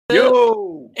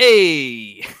Yo!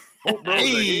 Hey! Hope bros are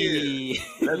here.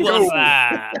 Let's What's go.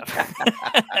 up?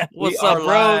 What's We up, are bros?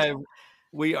 live.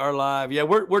 We are live. Yeah,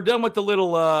 we're done with the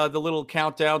little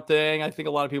countdown thing. I think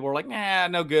a lot of people are like, nah,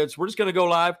 no good. So we're just gonna go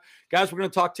live, guys. We're gonna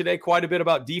talk today quite a bit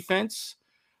about defense.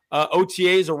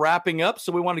 OTAs are wrapping up,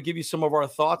 so we want to give you some of our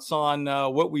thoughts on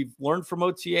what we've learned from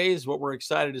OTAs, what we're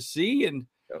excited to see, and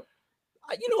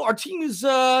our team is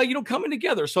coming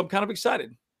together. So I'm kind of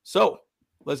excited. So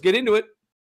let's get into it.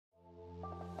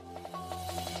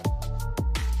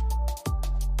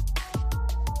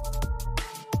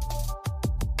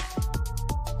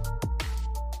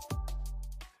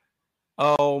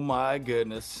 Oh my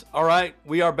goodness. All right,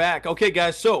 we are back. Okay,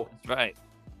 guys, so That's right.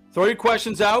 throw your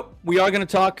questions out. We are going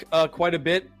to talk quite a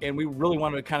bit, and we really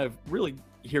want to kind of really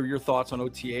hear your thoughts on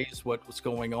OTAs, what's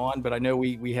going on. But I know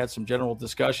we had some general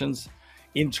discussions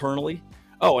internally.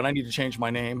 Oh, and I need to change my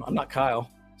name. I'm not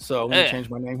Kyle, so let me change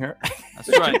my name here. That's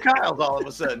Two right. Kyles all of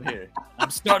a sudden here.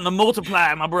 I'm starting to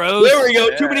multiply, my bros. There we go.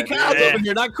 Yeah, Too many Kyles yeah. up in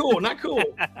here. Not cool. Not cool.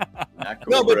 Not cool,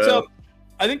 No, but bro.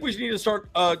 I think we need to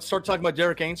start talking about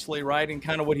Derek Ainsley, right, and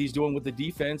kind of what he's doing with the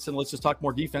defense. And let's just talk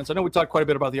more defense. I know we talked quite a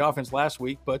bit about the offense last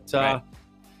week, but Right.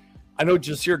 I know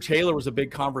Jasir Taylor was a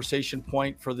big conversation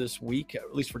point for this week,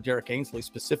 at least for Derek Ainsley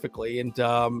specifically. And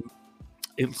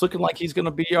it's looking like he's going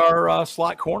to be our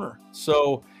slot corner.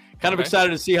 So kind of Okay. excited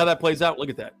to see how that plays out.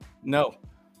 Look at that. No.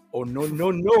 Oh, no,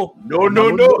 no, no. No. No,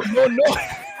 no.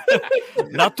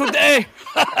 Not today.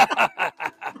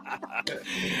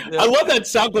 I love that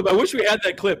sound clip. I wish we had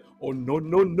that clip. Oh, no,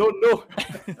 no, no, no.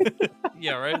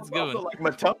 Yeah, right. It's It's good. also like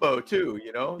Mutombo too,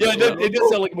 you know? Yeah, it does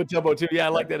sound like a Mutombo too. Yeah, I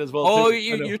like that as well. Oh, too.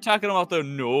 I know. you're talking about the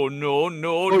no. Oh,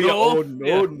 yeah. Oh,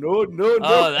 Yeah. no, no, no, no.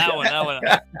 Oh, that one.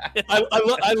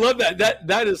 I love that.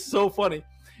 That is so funny.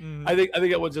 Mm. I think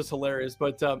that was just hilarious.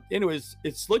 But anyways,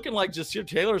 it's looking like Jasir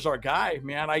Taylor's our guy,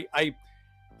 man. I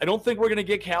don't think we're going to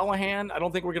get Callahan. I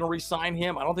don't think we're going to re-sign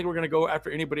him. I don't think we're going to go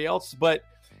after anybody else. But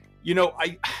he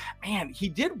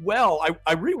did well.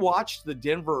 I rewatched the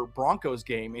Denver Broncos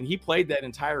game, and he played that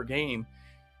entire game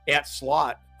at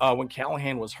slot when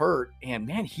Callahan was hurt. And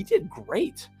man, he did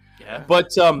great. Yeah.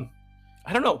 But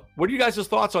I don't know. What are you guys'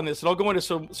 thoughts on this? And I'll go into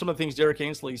some of the things Derek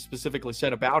Ainsley specifically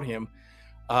said about him.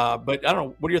 But I don't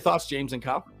know. What are your thoughts, James and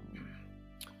Kyle?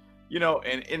 You know,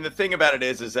 and the thing about it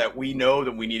is that we know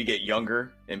that we need to get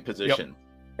younger in position.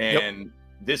 And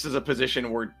this is a position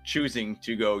we're choosing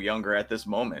to go younger at this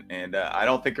moment. And I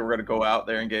don't think we're going to go out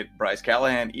there and get Bryce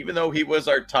Callahan, even though he was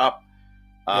our top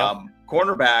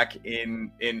cornerback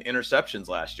in interceptions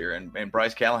last year. And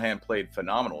Bryce Callahan played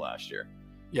phenomenal last year.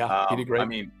 Yeah, he did great. I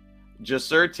mean,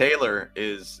 Jasir Taylor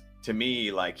is, to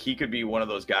me, like he could be one of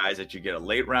those guys that you get a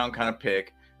late round kind of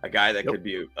pick, a guy that could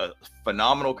be a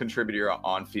phenomenal contributor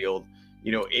on field.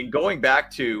 You know, in going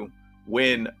back to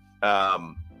when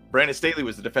Brandon Staley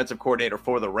was the defensive coordinator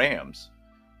for the Rams,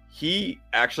 he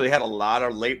actually had a lot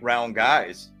of late round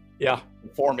guys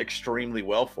perform extremely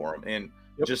well for him. And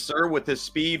Jasir, with his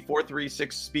speed,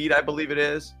 4.36 speed, I believe it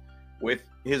is, with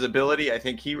his ability, I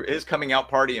think his coming out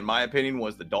party, in my opinion,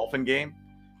 was the Dolphin game.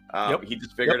 He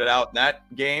just figured it out in that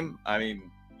game. I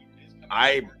mean,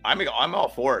 I'm all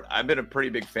for it. I've been a pretty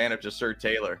big fan of Jasir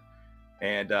Taylor,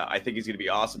 and I think he's going to be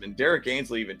awesome. And Derek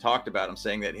Ainsley even talked about him,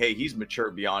 saying that, hey, he's mature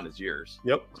beyond his years.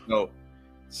 Yep. So,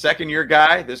 second-year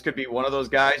guy, this could be one of those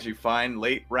guys you find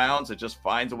late rounds that just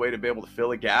finds a way to be able to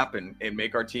fill a gap and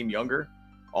make our team younger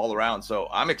all around. So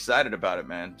I'm excited about it,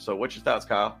 man. So what's your thoughts,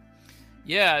 Kyle?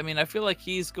 Yeah, I mean, I feel like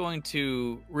he's going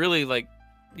to really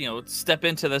step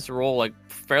into this role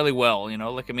fairly well. He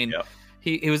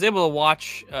was able to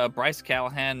watch Bryce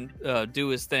Callahan do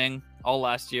his thing all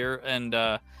last year and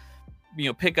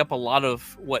pick up a lot of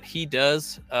what he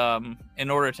does in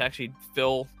order to actually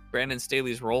fill Brandon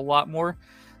Staley's role a lot more.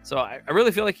 So I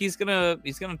really feel like he's gonna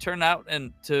turn out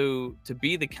and to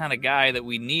be the kind of guy that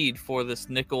we need for this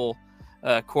nickel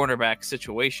cornerback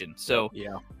situation. So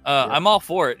I'm all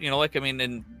for it.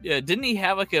 And didn't he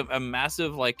have a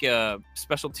massive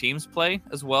special teams play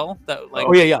as well? That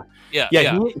He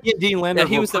and Dean Lander,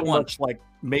 he was the one. much like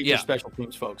major special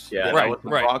teams folks. Yeah, that was the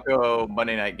Bronco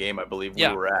Monday night game, I believe we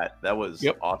were at. That was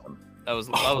awesome. That was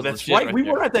that's legit right. We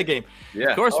were at that game. Yeah,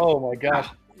 of course. Oh my gosh.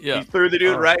 Yeah, he threw the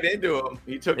dude right into him.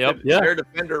 He took their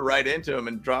defender right into him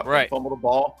and dropped and fumbled the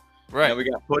ball. Right. And we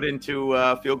got put into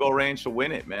field goal range to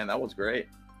win it, man. That was great.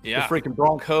 Yeah. The freaking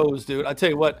Broncos, dude. I tell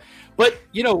you what. But,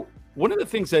 one of the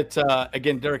things that,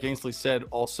 again, Derek Ainsley said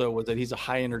also was that he's a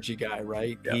high energy guy,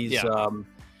 right? Yeah.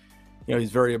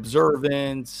 He's very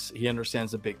observant. He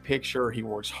understands the big picture. He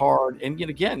works hard. And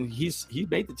again, he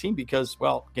made the team because,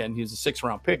 well, again, he was a 6th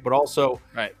round pick, but also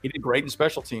he did great in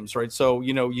special teams, right? So,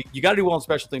 you got to do well in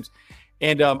special teams.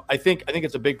 And I think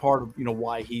it's a big part of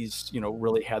why he's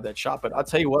really had that shot. But I'll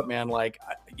tell you what, man, like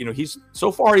he's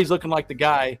looking like the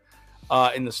guy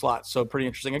in the slot. So pretty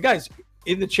interesting. And guys,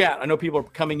 in the chat, I know people are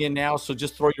coming in now, so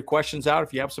just throw your questions out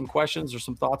if you have some questions or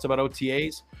some thoughts about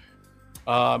OTAs.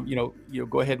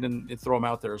 Go ahead and throw them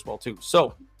out there as well too.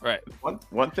 So right,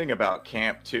 one thing about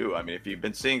camp too. I mean, if you've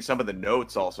been seeing some of the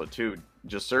notes also too,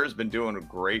 Jasur's been doing a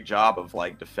great job of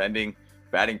like defending,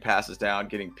 batting passes down,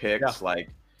 getting picks.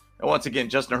 And once again,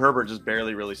 Justin Herbert just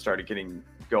barely really started getting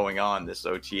going on this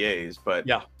OTAs, but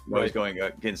he's going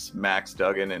against Max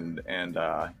Duggan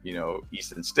and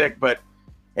Easton Stick. But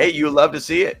hey, you love to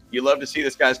see it. You love to see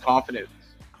this guy's confidence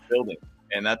building,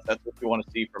 and that's what you want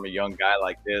to see from a young guy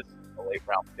like this, a late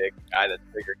round pick, a guy that's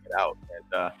figuring it out.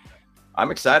 And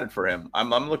I'm excited for him. I'm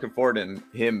looking forward to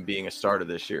him being a starter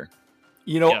this year.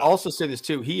 I'll also say this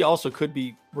too. He also could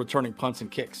be returning punts and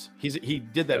kicks. He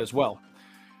did that as well.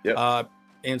 Yep.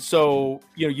 And so,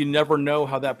 you never know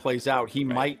how that plays out. He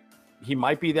might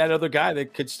be that other guy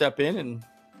that could step in and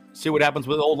see what happens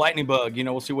with old lightning bug.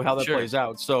 We'll see how that plays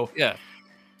out. So,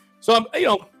 So I'm,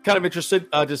 kind of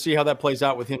interested to see how that plays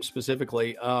out with him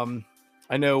specifically.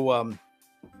 I know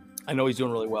he's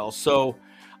doing really well. So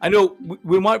I know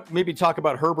we might maybe talk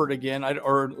about Herbert again,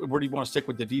 or where do you want to stick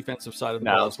with the defensive side of the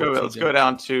ball? Let's go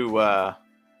down to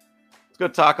let's go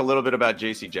talk a little bit about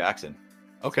J.C. Jackson.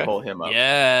 Okay, pull him up.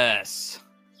 Yes,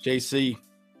 JC,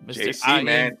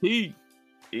 man.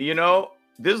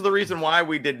 This is the reason why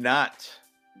we did not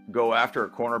go after a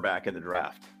cornerback in the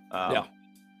draft.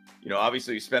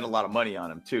 Obviously you spend a lot of money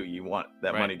on him too. You want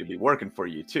that money to be working for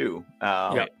you too.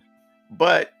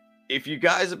 But if you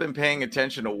guys have been paying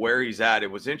attention to where he's at,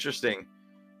 it was interesting.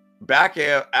 Back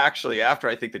actually after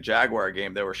I think the Jaguar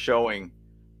game, they were showing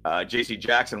J.C.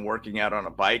 Jackson working out on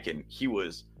a bike, and he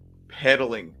was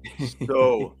pedaling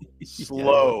so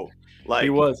slow. Like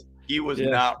he was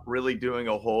not really doing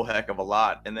a whole heck of a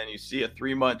lot. And then you see a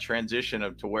 3-month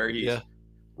transition to where he's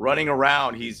running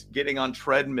around. He's getting on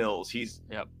treadmills. He's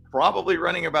probably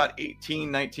running about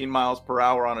 18, 19 miles per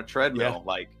hour on a treadmill,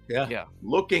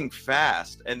 looking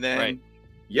fast. And then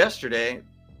yesterday,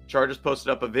 Chargers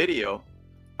posted up a video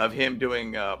of him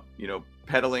doing,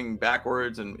 pedaling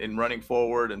backwards and running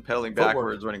forward and pedaling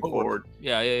backwards, running forward.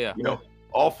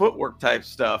 All footwork type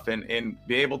stuff and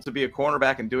be able to be a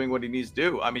cornerback and doing what he needs to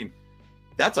do. I mean,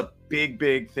 that's a big,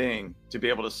 big thing to be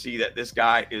able to see that this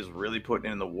guy is really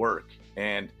putting in the work.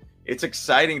 And it's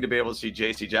exciting to be able to see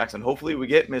J.C. Jackson. Hopefully we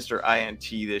get Mr.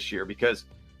 INT this year, because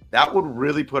that would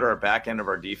really put our back end of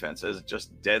our defense as just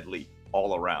deadly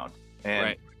all around.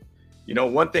 And,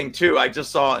 one thing too, I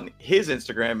just saw on his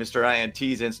Instagram, Mr.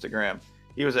 INT's Instagram,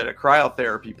 he was at a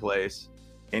cryotherapy place,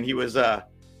 and he was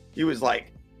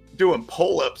like doing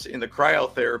pull-ups in the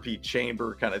cryotherapy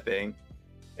chamber kind of thing.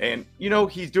 And,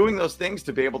 he's doing those things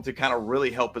to be able to kind of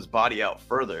really help his body out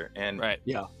further. And,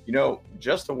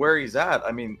 just to where he's at,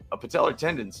 I mean, a patellar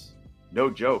tendon's no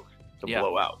joke to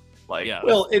blow out.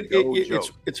 Well,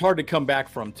 it's hard to come back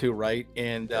from too, right?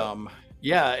 And,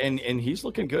 and he's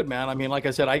looking good, man. I mean, like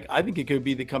I said, I think it could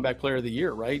be the comeback player of the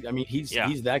year, right? I mean, he's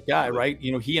that guy, right?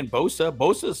 He and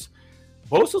Bosa's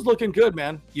looking good,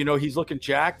 man. He's looking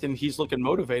jacked and he's looking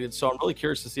motivated. So I'm really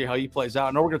curious to see how he plays out.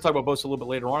 I know we're going to talk about Bosa a little bit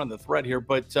later on in the thread here,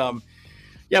 but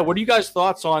what are you guys'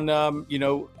 thoughts on,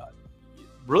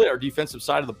 really our defensive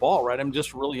side of the ball, right? I'm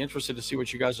just really interested to see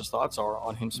what you guys' thoughts are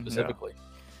on him specifically.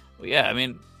 Well, I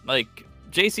mean, like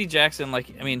J.C. Jackson,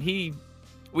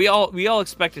 we all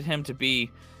expected him to be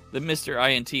the Mr.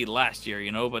 INT last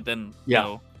year, but then,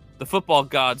 the football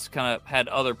gods kind of had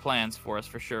other plans for us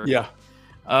for sure. Yeah.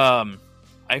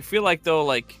 I feel like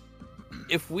though,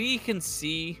 if we can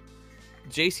see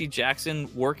J.C. Jackson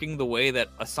working the way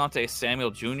that Asante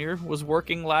Samuel Jr. was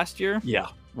working last year,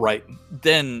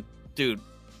 then dude,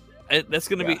 it's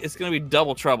gonna be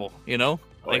double trouble,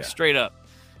 straight up.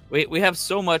 We have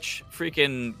so much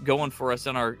freaking going for us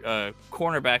in our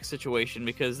cornerback situation,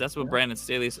 because that's what Brandon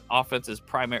Staley's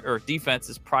defense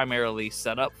is primarily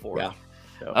set up for.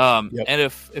 And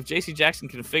if J.C. Jackson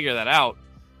can figure that out,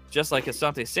 just like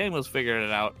Asante Samuel's figured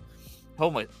it out, oh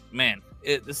my man,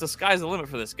 it's the sky's the limit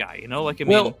for this guy.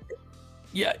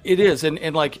 It is,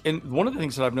 and one of the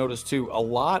things that I've noticed too, a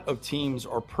lot of teams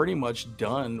are pretty much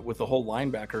done with the whole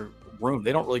linebacker room.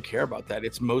 They don't really care about that.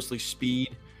 It's mostly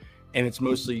speed, and it's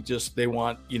mostly just they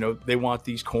want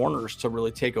these corners to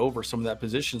really take over some of that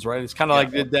positions, right? It's kind of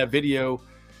like that video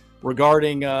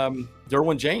regarding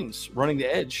Derwin James running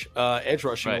the edge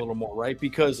rushing a little more, right?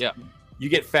 Because you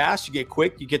get fast, you get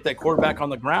quick, you get that quarterback on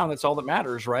the ground. That's all that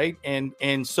matters, right? And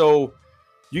so,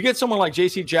 You get someone like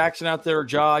J.C. Jackson out there,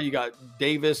 Ja, you got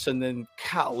Davis, and then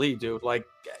golly, dude, like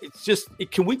it's just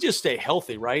can we just stay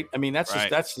healthy, right? I mean, that's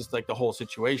just like the whole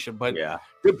situation. But yeah,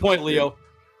 good point, Leo.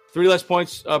 3 less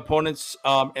points opponents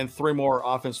and 3 more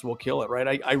offense will kill it,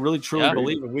 right? I really truly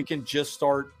believe if we can just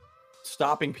start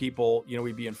stopping people,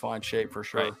 we'd be in fine shape for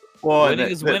sure. Right. Well, winning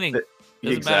is winning.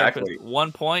 Doesn't matter if it's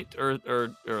 1 point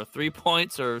or 3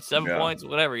 points or 7 points,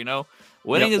 whatever,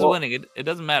 Winning is winning. It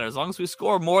doesn't matter. As long as we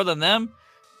score more than them,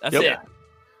 that's it.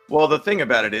 Well, the thing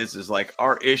about it is like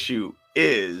our issue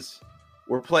is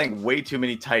we're playing way too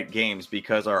many tight games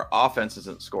because our offense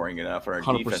isn't scoring enough and our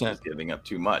 100%. Defense is giving up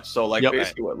too much. So like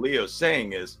basically what Leo's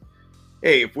saying is,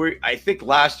 hey, I think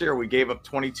last year we gave up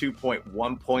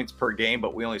 22.1 points per game,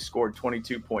 but we only scored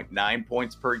 22.9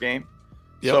 points per game.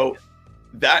 Yep. So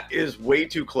that is way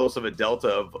too close of a delta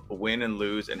of win and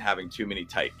lose and having too many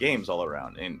tight games all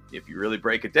around. And if you really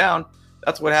break it down,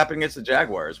 that's what happened against the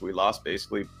Jaguars. We lost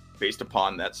basically based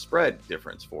upon that spread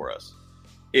difference for us.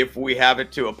 If we have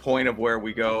it to a point of where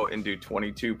we go and do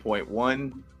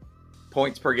 22.1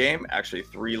 points per game, actually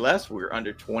 3 less, we're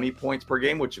under 20 points per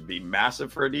game, which would be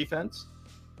massive for a defense.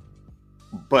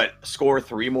 But score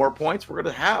 3 more points, we're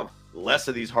going to have less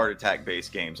of these heart attack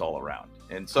based games all around.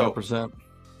 And so 100%.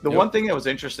 The one thing that was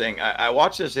interesting, I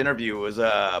watched this interview, was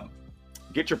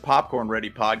Get Your Popcorn Ready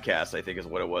podcast, I think is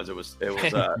what it was. It was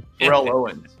Terrell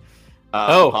Owens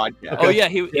podcast. Oh, yeah,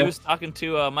 he was talking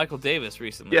to Michael Davis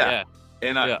recently. Yeah.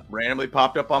 And I randomly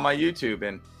popped up on my YouTube.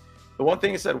 And the one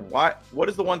thing he said, what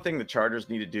is the one thing the Chargers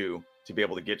need to do to be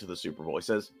able to get to the Super Bowl? He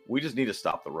says, we just need to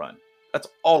stop the run. That's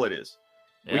all it is.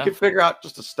 Yeah. We can figure out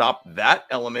just to stop that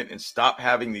element and stop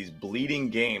having these bleeding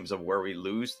games of where we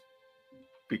lose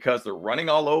because they're running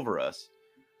all over us.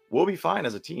 We'll be fine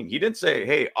as a team. He didn't say,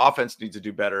 hey, offense needs to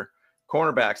do better.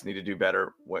 Cornerbacks need to do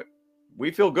better.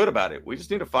 We feel good about it. We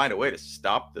just need to find a way to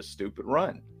stop the stupid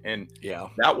run. And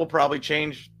that will probably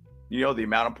change, the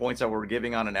amount of points that we're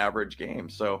giving on an average game.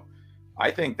 So I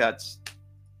think that's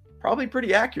probably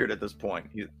pretty accurate at this point.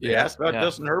 He asked about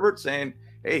Justin Herbert saying,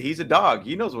 hey, he's a dog.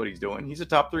 He knows what he's doing. He's a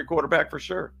top 3 quarterback for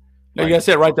sure. No, you got to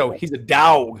say it right, though. He's a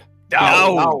dog.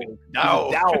 Dog. Yeah.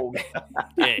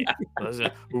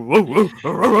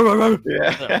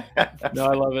 No,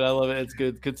 I love it. It's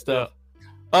good stuff.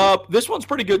 This one's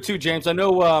pretty good too, James. I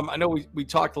know we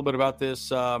talked a little bit about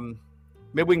this.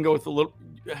 Maybe we can go with a little.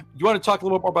 You want to talk a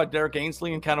little bit more about Derek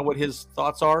Ainsley and kind of what his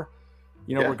thoughts are,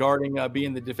 regarding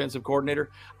being the defensive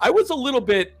coordinator? I was a little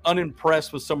bit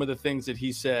unimpressed with some of the things that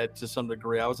he said to some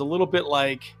degree. I was a little bit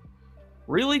like,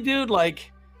 really, dude?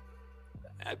 Like,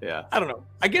 I don't know.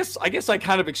 I guess I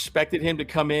kind of expected him to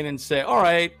come in and say, all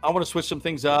right, I want to switch some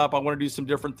things up. I want to do some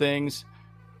different things.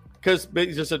 Because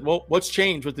he just said, well, what's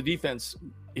changed with the defense?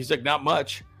 He's like, not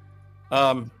much.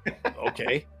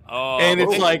 Okay. And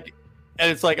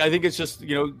it's like, I think it's just,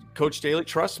 Coach Staley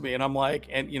trusts me. And I'm like,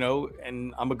 and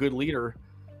I'm a good leader.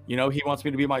 He wants me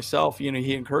to be myself.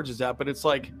 He encourages that. But it's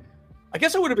like, I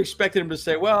guess I would have expected him to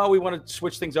say, well, we want to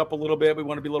switch things up a little bit. We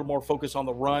want to be a little more focused on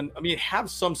the run. I mean, have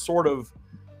some sort of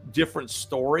different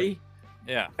story.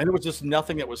 Yeah. And there was just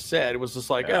nothing that was said. It was just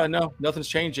like, no, nothing's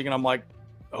changing. And I'm like,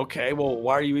 okay, well,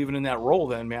 why are you even in that role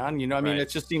then, man? It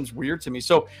just seems weird to me.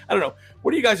 So I don't know.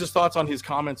 What are you guys' thoughts on his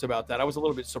comments about that? I was a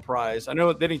little bit surprised. I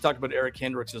know then he talked about Eric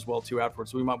Hendricks as well too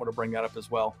afterwards. So we might want to bring that up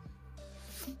as well.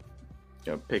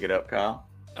 You want to pick it up, Kyle?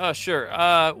 Sure.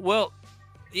 Well,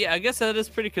 yeah, I guess that is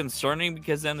pretty concerning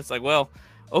because then it's like, well,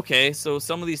 okay, so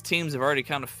some of these teams have already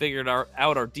kind of figured out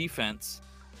our defense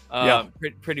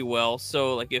pretty well.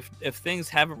 So like if things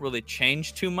haven't really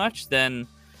changed too much, then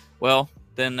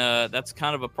that's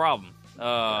kind of a problem.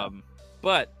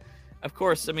 But of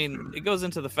course, I mean, it goes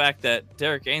into the fact that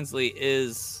Derek Ainsley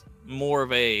is more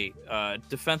of a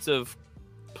defensive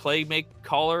play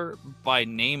caller by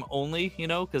name only,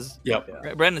 because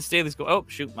Brandon Staley's go, oh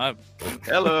shoot,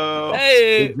 hello,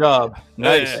 hey, good job,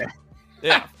 nice,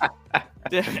 yeah.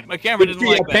 My camera didn't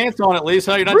like that. Pants on at least,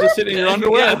 huh? You're not just sitting in your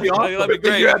underwear. That'd be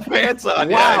great. You had pants on.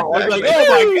 Wow, I was like,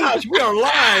 oh my gosh, we are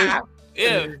live.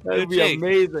 Yeah, that'd be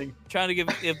amazing. Trying to give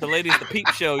the ladies the peep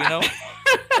show,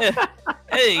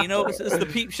 Hey, it's the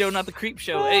peep show, not the creep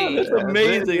show. Hey, it's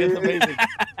amazing. It's amazing.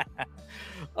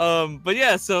 But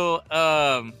yeah,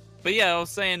 I was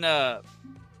saying,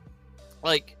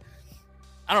 like,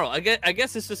 I don't know. I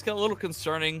guess it's just a little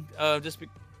concerning, just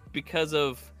because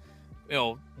of,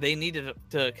 they needed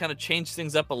to kind of change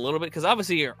things up a little bit because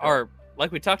obviously our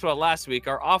like we talked about last week,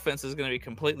 our offense is going to be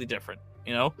completely different.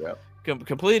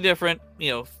 Completely different.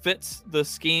 Fits the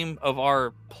scheme of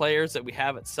our players that we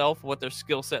have itself, what their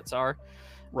skill sets are.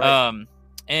 Right.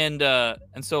 And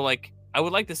so like I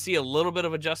would like to see a little bit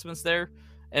of adjustments there.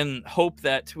 and hope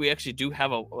that we actually do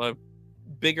have a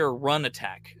bigger run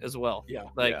attack as well. Yeah.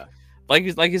 Like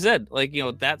you said, like, you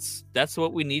know, that's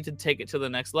what we need to take it to the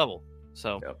next level.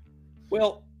 So,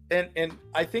 well, and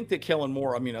I think that Kellen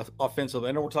Moore, I mean, offensively,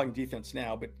 I know we're talking defense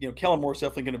now, but, you know, Kellen Moore is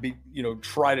definitely going to be, you know,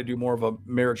 try to do more of a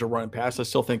marriage of run and pass. I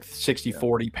still think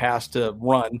 60-40 pass to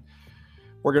run.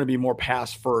 We're going to be more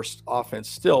pass first offense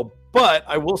still. But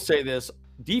I will say this,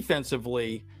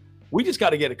 defensively, we just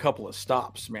got to get a couple of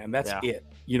stops, man. That's it.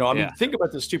 You know, I mean, think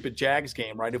about the stupid Jags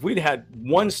game, right? If we'd had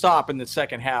one stop in the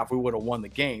second half, we would have won the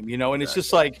game, you know, and it's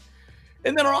just like,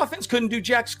 and then our offense couldn't do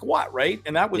jack squat, right?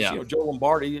 And that was, you know, Joe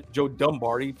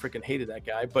Dumbardi, freaking hated that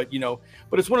guy. But, you know,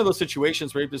 but it's one of those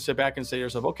situations where you have to sit back and say to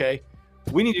yourself, okay,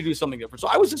 we need to do something different. So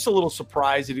I was just a little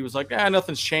surprised that he was like,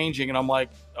 nothing's changing. And I'm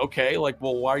like, okay, like,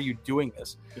 well, why are you doing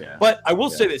this? Yeah. But I will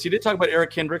say this. He did talk about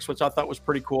Eric Kendricks, which I thought was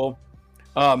pretty cool.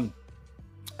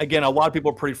 Again, a lot of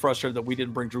people are pretty frustrated that we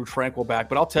didn't bring Drew Tranquill back.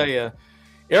 But I'll tell you,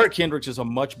 Eric Kendricks is a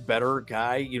much better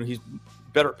guy. You know, he's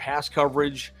better at pass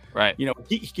coverage. Right. You know,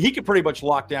 he could pretty much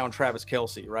lock down Travis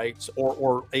Kelce, right?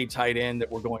 Or a tight end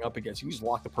that we're going up against. He can just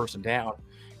lock the person down.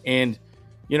 And,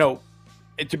 you know,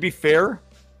 to be fair,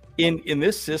 in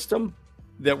this system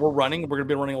that we're running, we're going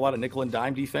to be running a lot of nickel and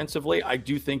dime defensively. I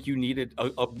do think you needed a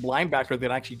linebacker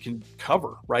that actually can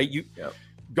cover, right?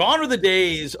 Gone are the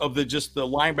days of the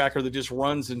linebacker that just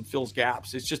runs and fills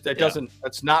gaps. It's just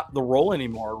that's not the role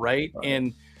anymore, right?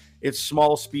 And it's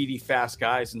small, speedy, fast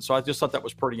guys. And so I just thought that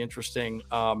was pretty interesting.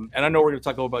 And I know we're going to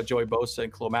talk a little about Joey Bosa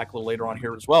and Khalil Mack a little later on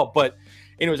here as well. But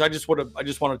anyways, I just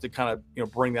wanted to kind of, you know,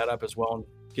 bring that up as well and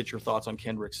get your thoughts on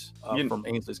Kendricks from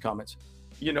Ainsley's comments.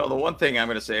 You know, the one thing I'm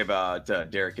going to say about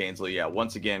Derek Ainsley,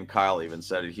 once again, Kyle even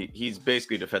said it. He's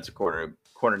basically defensive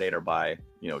coordinator by,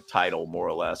 you know, title more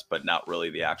or less, but not really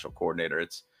the actual coordinator.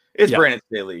 It's Brandon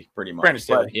Staley pretty much. Brandon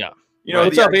Staley, You know,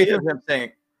 the idea of him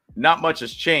saying not much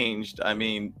has changed. I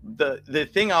mean, the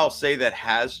thing I'll say that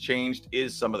has changed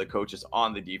is some of the coaches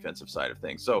on the defensive side of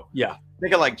things. So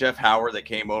think of like Jeff Howard that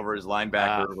came over as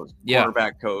linebacker, was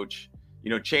quarterback coach.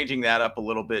 You know, changing that up a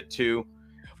little bit too.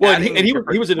 Well, and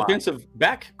he was a defensive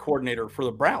back coordinator for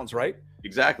the Browns, right?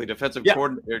 Exactly, defensive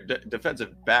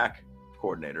back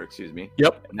coordinator, excuse me.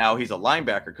 Yep. And now he's a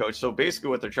linebacker coach. So basically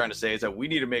what they're trying to say is that we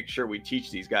need to make sure we teach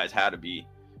these guys how to be,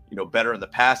 you know, better in the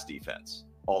pass defense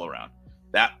all around.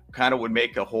 That kind of would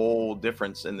make a whole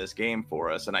difference in this game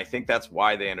for us. And I think that's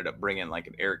why they ended up bringing like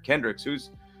an Eric Kendricks, who's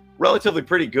relatively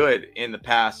pretty good in the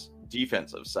pass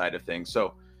defensive side of things.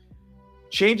 So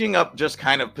changing up just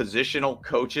kind of positional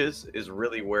coaches is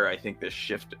really where I think this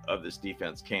shift of this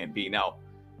defense can be. Now,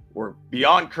 we're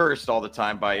beyond cursed all the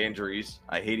time by injuries.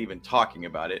 I hate even talking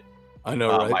about it. I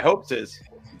know, right? My hopes is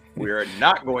we are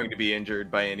not going to be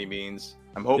injured by any means.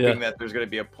 I'm hoping that there's going to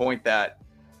be a point that,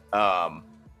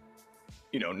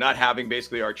 you know, not having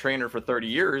basically our trainer for 30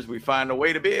 years, we find a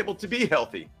way to be able to be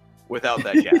healthy without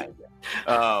that guy.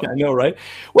 I know, right?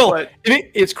 Well,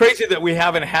 it's crazy that we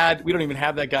don't even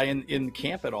have that guy in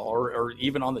camp at all, or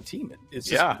even on the team. It's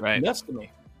just nuts to me.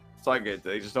 It's like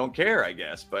they just don't care, I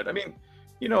guess. But I mean,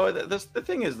 you know, the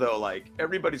thing is though, like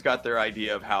everybody's got their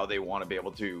idea of how they want to be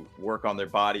able to work on their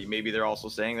body. Maybe they're also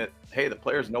saying that, hey, the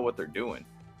players know what they're doing,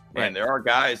 and there are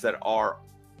guys that are,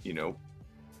 you know,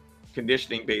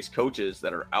 conditioning based coaches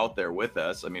that are out there with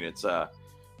us. I mean, it's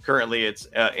currently it's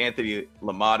Anthony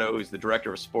Lamato, who's the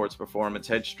director of sports performance,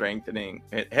 head strength and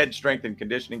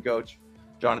conditioning coach,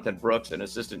 Jonathan Brooks, and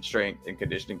assistant strength and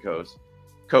conditioning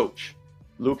coach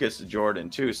Lucas Jordan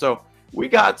too. So we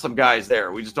got some guys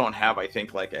there. We just don't have, I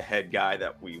think, like a head guy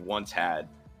that we once had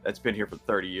that's been here for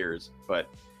 30 years. But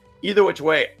either which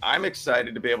way, I'm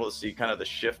excited to be able to see kind of the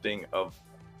shifting of,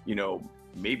 you know,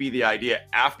 maybe the idea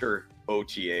after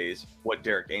OTAs, what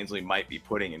Derek Ainsley might be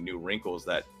putting in new wrinkles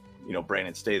that, you know,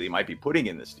 Brandon Staley might be putting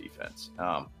in this defense.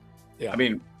 I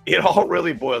mean, it all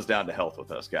really boils down to health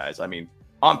with us guys. I mean,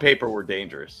 on paper, we're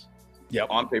dangerous. Yep.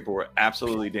 On paper, we're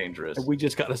absolutely dangerous. And we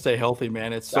just got to stay healthy,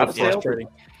 man. It's so frustrating.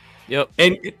 Yep.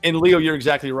 And Leo, you're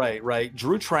exactly right. Right.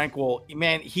 Drew Tranquill,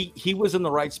 man, he was in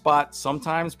the right spot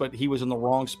sometimes, but he was in the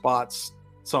wrong spots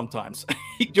sometimes.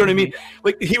 You know what I mean?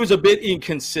 Like he was a bit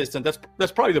inconsistent.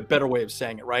 That's probably the better way of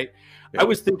saying it, right? Yep. I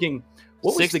was thinking,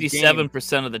 what was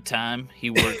 67% of the time he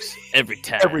works every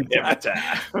time. Every time.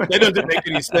 That doesn't make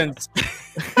any sense.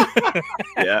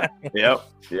 Yep.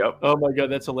 Oh my God,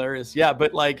 that's hilarious. Yeah,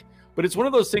 but it's one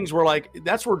of those things where like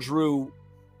that's where Drew,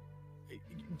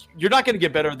 you're not going to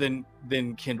get better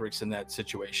than Kendricks in that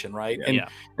situation, right? And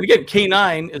again,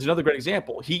 K9 is another great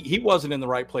example. He wasn't in the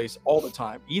right place all the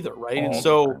time either, right? And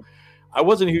so I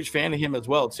wasn't a huge fan of him as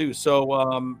well too.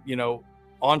 So you know,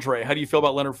 Andre, how do you feel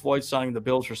about Leonard Floyd signing the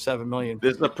Bills for $7 million?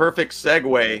 This is the perfect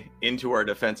segue into our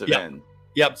defensive end.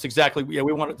 Yep, it's exactly. Yeah,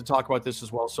 we wanted to talk about this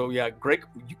as well. So yeah, Greg,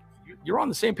 you're on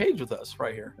the same page with us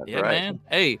right here. That's right, man.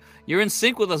 Hey, you're in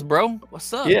sync with us, bro.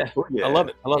 What's up? Yeah, I love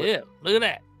it. Yeah, look at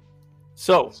that.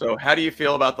 So how do you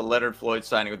feel about the Leonard Floyd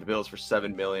signing with the Bills for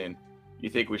 $7 million? You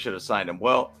think we should have signed him?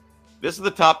 Well, this is the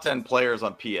top 10 players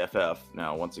on PFF.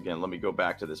 Now, once again, let me go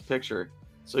back to this picture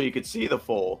so you could see the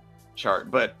full chart.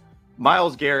 But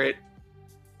Myles Garrett,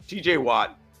 TJ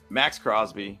Watt, Max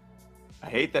Crosby. I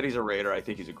hate that he's a Raider. I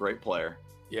think he's a great player.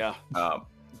 Yeah.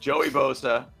 Joey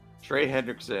Bosa, Trey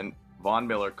Hendrickson, Von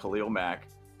Miller, Khalil Mack,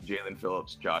 Jalen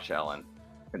Phillips, Josh Allen,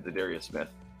 and Zadarius Smith.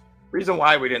 Reason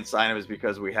why we didn't sign him is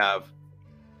because we have,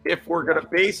 if we're going to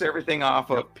base everything off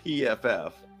of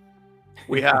PFF,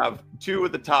 we have 2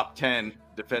 of the top 10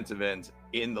 defensive ends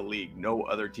in the league. No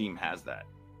other team has that.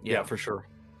 Yeah, for sure.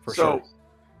 So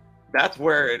that's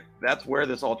where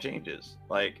this all changes.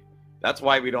 Like, that's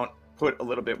why we don't put a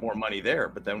little bit more money there.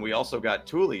 But then we also got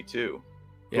Thule too.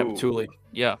 Yeah, Thule.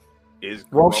 Yeah. Is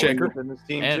Rump Shaker in this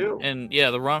team too. And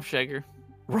yeah, the Rump Shaker.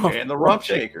 And the Rump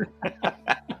Shaker.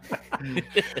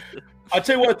 I'll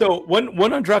tell you what, though, one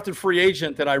undrafted free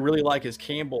agent that I really like is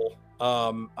Campbell.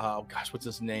 What's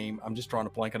his name? I'm just drawing a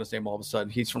blank on his name all of a sudden.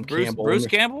 He's from Campbell. Bruce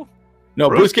Campbell? No,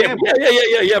 Bruce Campbell.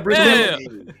 Yeah. Bruce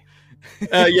Campbell.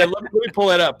 Let me pull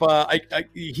that up.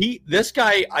 This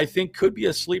guy I think could be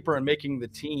a sleeper in making the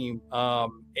team.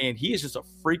 And he is just a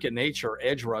freak of nature,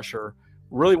 edge rusher.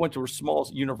 Really went to a small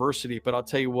university, but I'll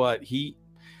tell you what, he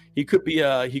could be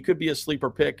a sleeper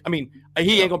pick. I mean,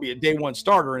 he ain't gonna be a day one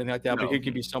starter or anything like that, but he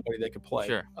could be somebody that could play.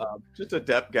 Sure. Just a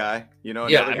depth guy, you know.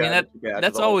 Yeah, I mean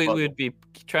that's all we would be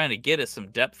trying to get is some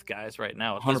depth guys right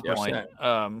now at this 100%.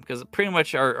 point. Because pretty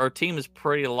much our team is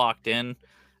pretty locked in.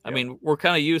 I mean, we're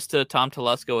kind of used to Tom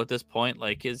Telesco at this point.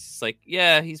 Like, he's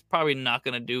probably not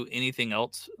going to do anything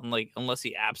else, unless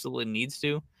he absolutely needs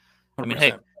to. 100%. I mean,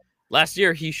 hey, last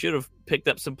year he should have picked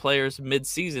up some players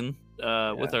mid-season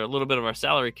with a little bit of our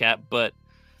salary cap, but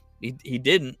he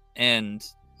didn't. And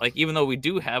even though we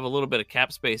do have a little bit of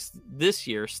cap space this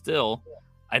year, still,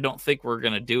 I don't think we're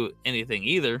going to do anything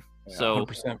either. Yeah, so,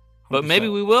 100%. But maybe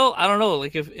we will. I don't know.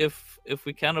 Like if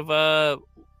we kind of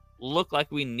look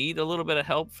like we need a little bit of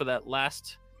help for that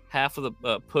last half of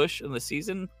the push in the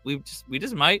season, we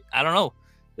just might. I don't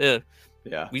know.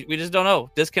 We just don't know.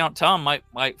 Discount Tom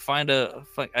might find a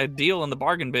deal in the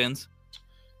bargain bins.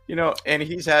 You know, and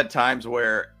he's had times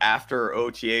where after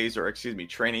OTAs or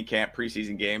training camp,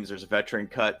 preseason games, there's veteran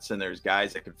cuts and there's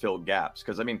guys that can fill gaps.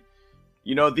 Because I mean,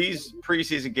 you know, these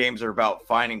preseason games are about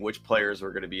finding which players are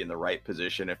going to be in the right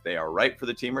position, if they are right for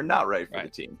the team or not right for the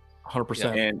team.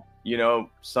 100%. And you know,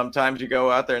 sometimes you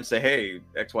go out there and say, hey,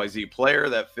 XYZ player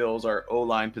that fills our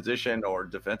O-line position or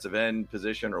defensive end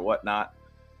position or whatnot.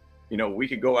 You know, we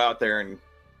could go out there and,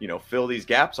 you know, fill these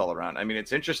gaps all around. I mean,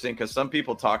 it's interesting because some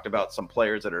people talked about some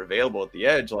players that are available at the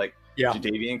edge, like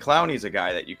Jadeveon Clowney's a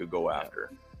guy that you could go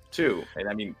after too. And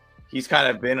I mean, he's kind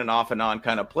of been an off and on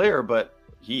kind of player, but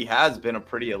he has been a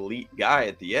pretty elite guy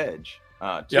at the edge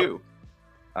too.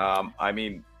 I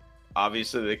mean,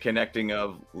 obviously the connecting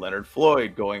of Leonard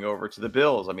Floyd going over to the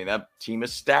Bills. I mean, that team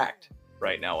is stacked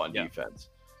right now on defense.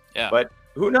 Yeah. But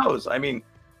who knows? I mean,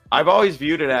 I've always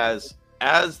viewed it as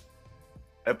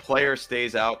a player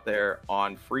stays out there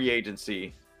on free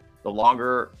agency, the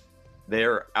longer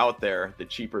they're out there, the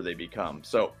cheaper they become.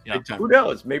 So who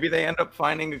knows? Maybe they end up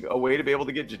finding a way to be able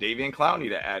to get Jadeveon Clowney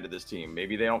to add to this team.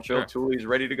 Maybe they don't feel Thule's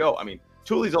ready to go. I mean,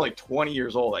 Thule's only 20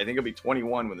 years old. I think he'll be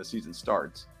 21 when the season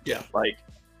starts. Yeah. Like,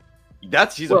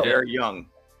 he's a very young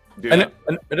dude.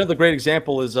 And another great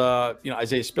example is,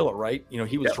 Isaiah Spiller, right? You know,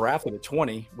 he was drafted at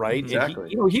 20, right?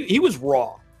 Exactly. And he was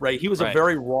raw, right? He was a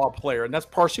very raw player, and that's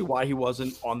partially why he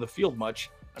wasn't on the field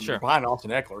much. Behind Austin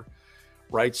Eckler,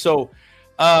 right? So,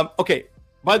 okay.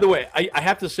 By the way, I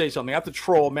have to say something. I have to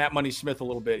troll Matt Money Smith a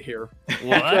little bit here.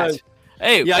 What?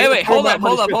 Hey, wait, hold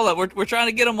up. We're trying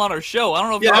to get him on our show. I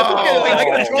don't know if I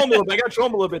got to troll him a little bit. I got to troll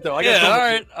him a little bit, though. All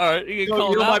right. You can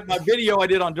call him out. My video I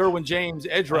did on Derwin James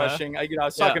edge rushing. I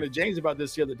was talking to James about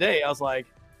this the other day. I was like,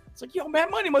 yo,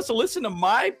 Matt Money must have listened to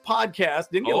my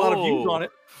podcast. Didn't get a lot of views on it.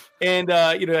 And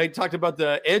I talked about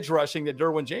the edge rushing that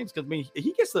Derwin James, because I mean,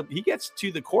 he gets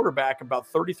to the quarterback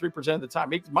about 33% of the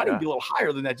time. It might even be a little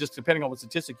higher than that, just depending on what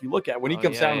statistic you look at when he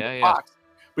comes down in the box.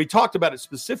 But he talked about it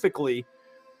specifically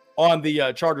on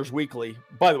the Chargers Weekly.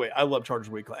 By the way, I love Chargers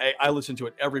Weekly. I listen to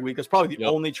it every week. It's probably the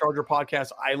only Charger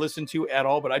podcast I listen to at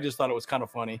all, but I just thought it was kind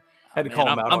of funny. Had to call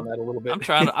him out on that a little bit.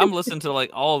 I'm listening to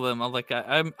like all of them.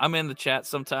 I'm in the chat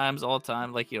sometimes, all the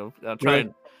time. Like,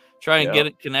 trying try and get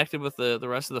it connected with the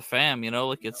rest of the fam.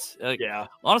 Like it's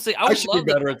honestly, I should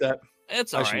be better at that.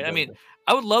 It's all right. I mean,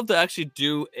 I would love to actually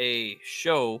do a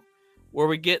show where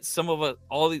we get some of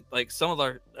some of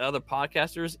our other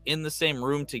podcasters in the same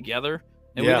room together,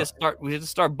 and we just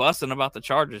start busting about the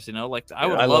Chargers. Like I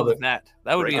would love that.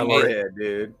 That would be amazing, bread,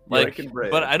 dude. Breaking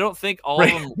bread. But I don't think all of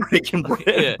them breaking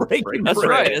bread. That's bread,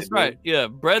 right. That's right. Yeah,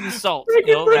 bread and salt.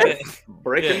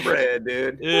 Breaking bread,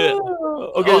 dude. Yeah.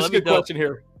 Okay, this is a good question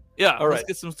here. Yeah, all right. Let's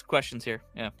get some questions here.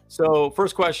 Yeah. So,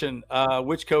 first question: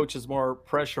 which coach has more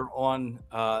pressure on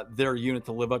their unit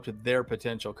to live up to their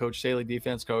potential? Coach Staley,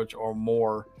 defense coach, or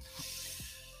more?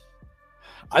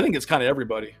 I think it's kind of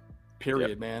everybody.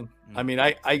 Period, man. I mean,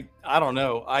 I don't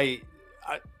know. I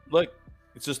look.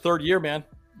 It's his third year, man.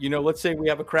 Let's say we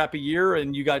have a crappy year,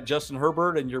 and you got Justin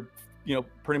Herbert, and you're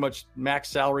pretty much max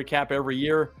salary cap every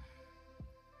year.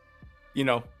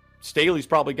 Staley's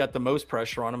probably got the most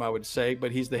pressure on him, I would say,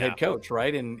 but he's the head coach,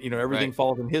 right? And, everything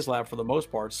falls in his lap for the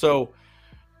most part. So,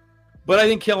 but I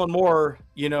think Kellen Moore,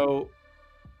 I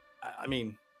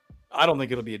mean, I don't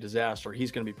think it'll be a disaster.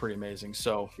 He's going to be pretty amazing.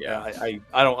 So, I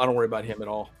don't worry about him at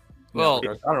all. Well, I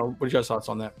don't know. What are your thoughts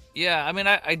on that? Yeah, I mean,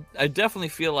 I definitely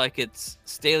feel like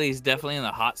Staley's definitely in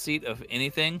the hot seat of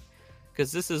anything,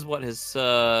 because this is what his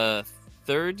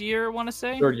third year, I want to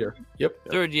say. Third year. Yep.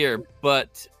 Third year.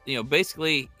 But,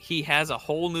 basically he has a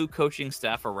whole new coaching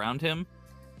staff around him.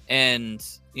 And,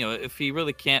 if he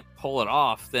really can't pull it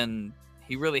off, then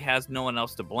he really has no one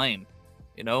else to blame,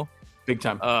 Big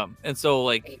time. And so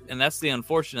and that's the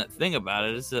unfortunate thing about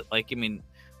it, is that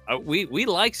we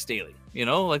like Staley,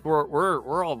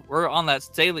 we're on that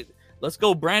Staley, let's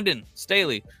go Brandon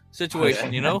Staley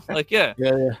situation,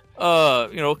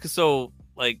 so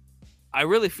I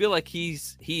really feel like he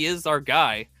is our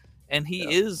guy, and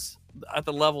he is at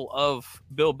the level of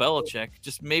Bill Belichick.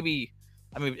 Just maybe,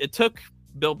 it took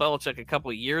Bill Belichick a couple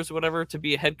of years or whatever to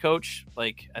be a head coach.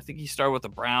 I think he started with the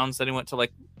Browns, then he went to I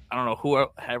don't know,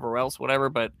 whoever else, whatever,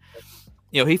 but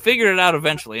he figured it out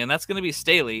eventually, and that's going to be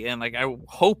Staley. And I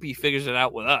hope he figures it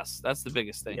out with us. That's the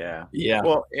biggest thing. Yeah.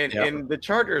 Well, and the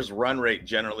Chargers' run rate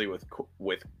generally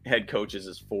with head coaches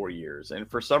is 4 years, and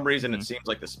for some reason it seems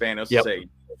like the Spanos say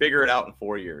figure it out in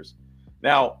 4 years.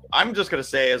 Now, I'm just going to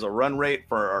say, as a run rate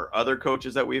for our other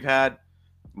coaches that we've had,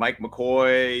 Mike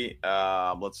McCoy,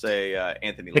 let's say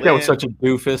Anthony Lynn. That was such a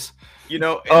doofus.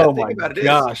 Oh my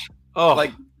gosh.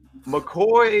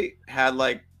 McCoy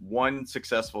had one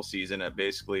successful season at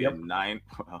basically a 9.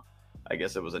 Well, I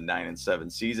guess it was a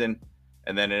 9-7 season,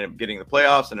 and then ended up getting the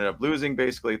playoffs and ended up losing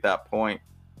basically at that point.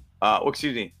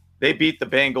 They beat the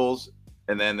Bengals,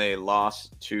 and then they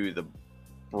lost to the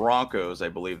Broncos, I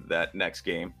believe, that next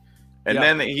game. And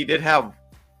then he did have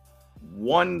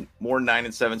one more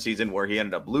 9-7 season where he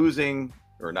ended up losing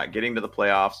or not getting to the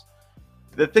playoffs.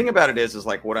 The thing about it is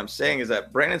what I'm saying is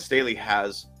that Brandon Staley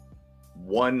has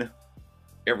won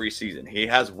every season. He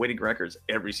has winning records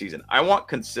every season. I want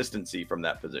consistency from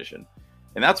that position.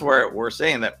 And that's where we're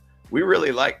saying that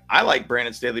I like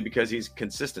Brandon Staley because he's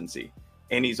consistency,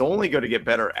 and he's only going to get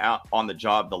better out on the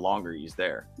job the longer he's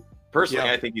there. Personally,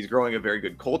 I think he's growing a very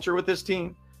good culture with this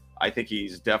team. I think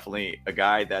he's definitely a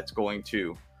guy that's going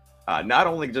to not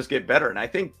only just get better. And I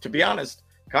think, to be honest,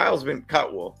 Kyle's been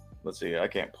cut. Well, let's see. I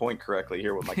can't point correctly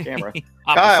here with my camera.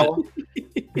 Kyle,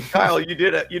 you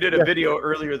did a video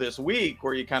earlier this week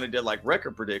where you kind of did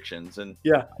record predictions, and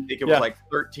I think it was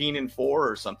 13-4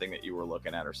 or something that you were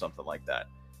looking at, or something like that.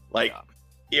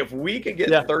 If we could get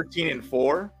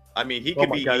 13-4, he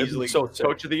could be easily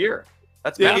coach of the year.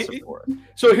 That's massive for us.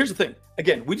 So here's the thing.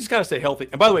 Again, we just got to stay healthy.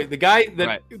 And by the way, the guy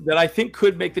that I think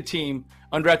could make the team,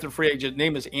 undrafted free agent,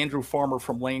 name is Andrew Farmer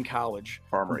from Lane College,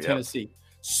 Tennessee.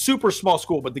 Super small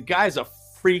school, but the guy's a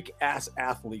freak ass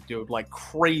athlete, dude.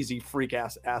 Crazy freak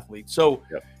ass athlete. So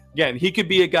again, he could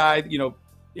be a guy,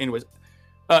 anyways.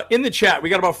 In the chat, we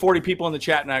got about 40 people in the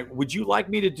chat now. Would you like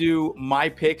me to do my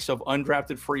picks of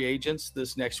undrafted free agents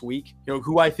this next week?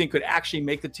 Who I think could actually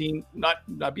make the team, not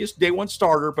be a day one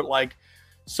starter, but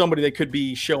somebody that could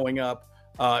be showing up,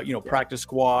 practice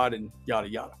squad and yada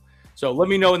yada. So let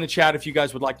me know in the chat if you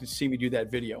guys would like to see me do that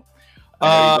video. I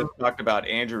know you just talked about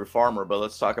Andrew Farmer, but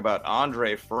let's talk about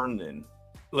Andre Ferndon.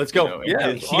 Let's go.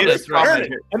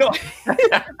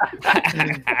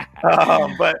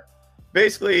 But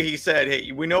basically, he said,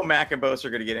 "Hey, we know Mack and Bosa are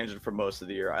going to get injured for most of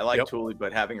the year. I like Tooley,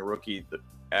 but having a rookie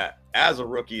as a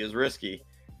rookie is risky.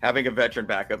 Having a veteran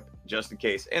backup just in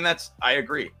case." And I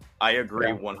agree.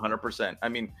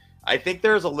 100%. I think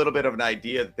there's a little bit of an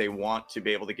idea that they want to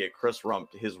be able to get Chris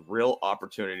Rump his real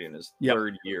opportunity in his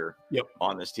third year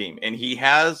on this team. And he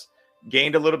has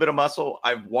gained a little bit of muscle.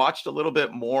 I've watched a little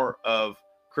bit more of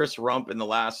Chris Rump in the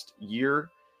last year,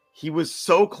 he was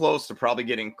so close to probably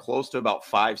getting close to about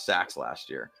 5 sacks last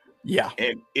year. Yeah.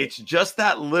 And it's just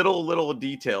that little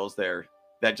details there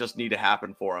that just need to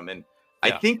happen for him. And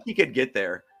I think he could get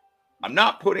there. I'm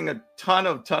not putting a ton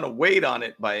of weight on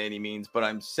it by any means, but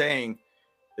I'm saying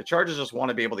the Chargers just want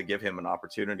to be able to give him an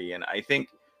opportunity. And I think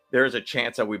there's a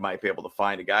chance that we might be able to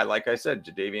find a guy, like I said,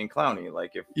 Jadeveon Clowney.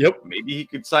 Like if maybe he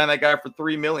could sign that guy for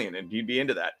 $3 million and he'd be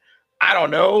into that. I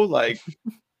don't know. Like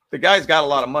the guy's got a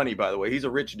lot of money, by the way. He's a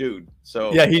rich dude.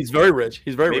 So yeah, he's very rich.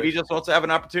 He's very maybe rich. he just wants to have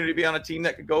an opportunity to be on a team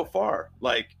that could go far.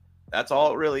 Like that's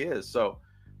all it really is. So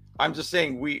I'm just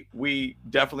saying we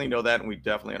definitely know that and we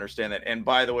definitely understand that. And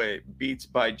by the way, beats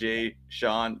by Jay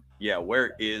Sean. Yeah,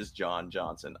 where is John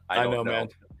Johnson? I don't know, man.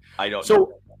 I don't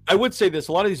know. I would say this: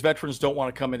 a lot of these veterans don't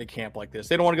want to come into camp like this.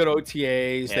 They don't want to go to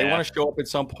OTAs. Yeah. They want to show up at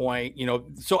some point, you know.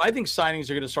 So I think signings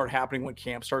are going to start happening when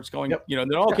camp starts going. You know,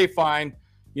 they're okay, fine.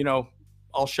 You know,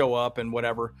 I'll show up and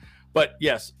whatever. But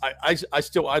yes,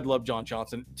 I'd love John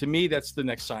Johnson. To me, that's the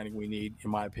next signing we need,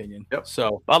 in my opinion.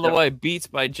 So, by the way, beats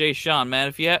by Jay Sean,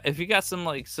 man. If you got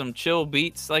some chill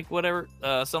beats, like whatever,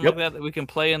 something like that we can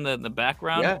play in the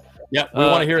background. Yeah, we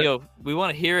want to hear it. You know, we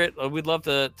want to hear it. We'd love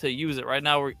to use it right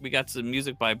now. We got some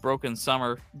music by Broken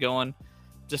Summer going,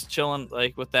 just chilling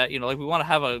like with that. You know, like we want to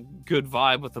have a good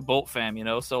vibe with the Bolt fam. You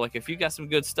know, so like if you got some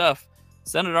good stuff,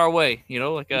 send it our way. You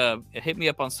know, like hit me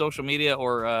up on social media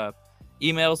or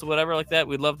emails or whatever like that.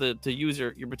 We'd love to use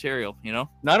your material. You know.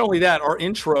 Not only that, our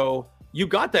intro. You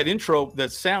got that intro,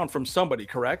 that sound from somebody,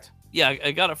 correct? Yeah,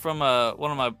 I got it from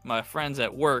one of my friends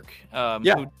at work.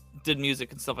 Who did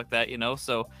music and stuff like that. You know,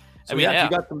 so. So if you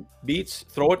got some beats,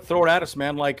 throw it at us,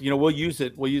 man. Like, you know, we'll use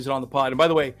it on the pod. And by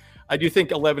the way, I do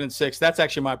think 11-6. That's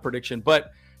actually my prediction.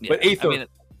 But eighth,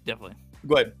 definitely.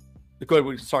 Go ahead.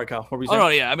 Sorry, Kyle. What were you saying? Oh no,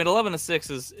 yeah. I mean,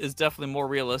 11-6 is definitely more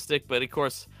realistic. But of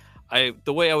course,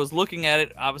 the way I was looking at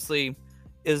it, obviously,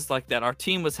 is like that. Our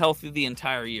team was healthy the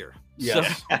entire year.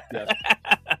 Yes. So.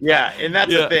 Yeah, and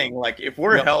that's the thing. Like, if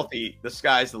we're healthy, the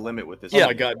sky's the limit with this. Oh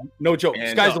my God, no joke.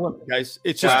 And sky's the limit, guys.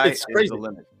 It's crazy. The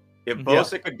limit. If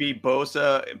Bosa could be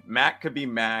Bosa, if Mac could be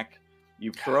Mac,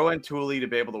 you throw in Tooley to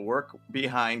be able to work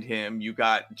behind him. You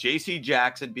got J.C.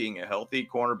 Jackson being a healthy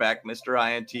cornerback, Mr.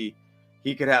 INT.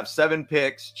 He could have 7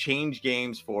 picks, change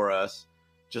games for us.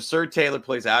 Jasir Taylor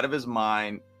plays out of his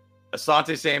mind.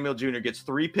 Asante Samuel Jr. gets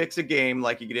 3 picks a game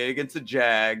like he did against the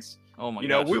Jags. Oh my! You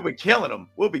know, we'll be killing them.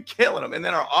 We'll be killing them. And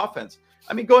then our offense.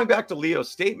 I mean, going back to Leo's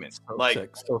statement,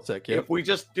 still sick. Yeah. If we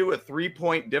just do a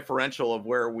 3-point differential of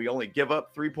where we only give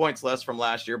up 3 points less from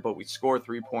last year, but we score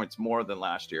 3 points more than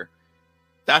last year,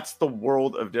 that's the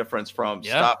world of difference from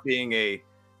stop being a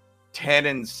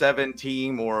 10-7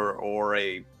 team or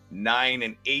a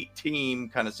 9-8 team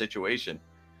kind of situation.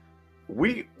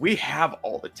 We have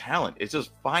all the talent. It's just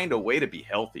find a way to be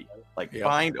healthy.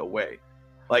 Find a way.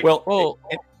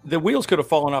 The wheels could have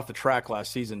fallen off the track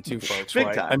last season too, folks. Big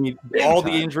right? time. I mean, Big all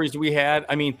time. the injuries we had.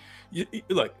 I mean,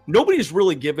 look, nobody's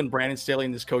really given Brandon Staley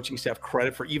and this coaching staff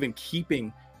credit for even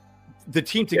keeping the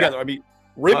team together. I mean,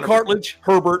 rib 100%. Cartilage,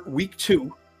 Herbert, week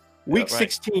 2, week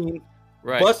 16,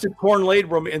 busted corn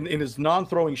labrum in his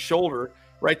non-throwing shoulder.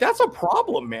 Right, that's a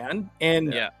problem, man.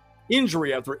 And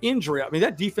injury after injury. I mean,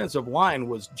 that defensive line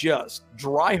was just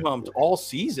dry humped all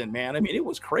season, man. I mean, it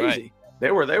was crazy. Right. They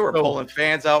were pulling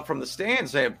fans out from the stands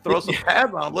saying, "Throw some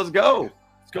pads on. Let's go.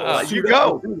 Let's go. You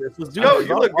go. Let's go.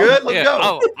 You look good. Let's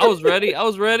go." I was ready.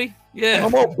 Yeah.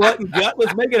 Come on, butt and gut.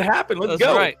 Let's make it happen. Let's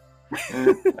go. Right.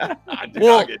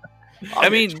 Well, I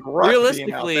mean,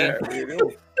 realistically, I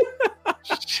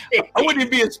wouldn't even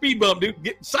be a speed bump,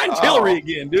 dude. Sign Tillery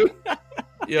again, dude.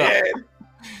 Yeah.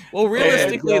 Well,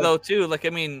 realistically, though, too, like, I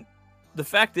mean, the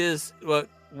fact is,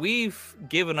 we've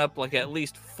given up like at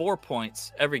least 4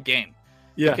 points every game.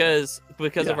 Yeah. Because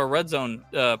of our red zone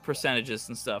percentages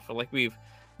and stuff. Like we've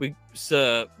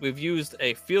used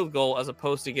a field goal as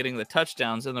opposed to getting the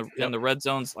touchdowns in the red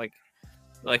zones. Like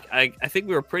I think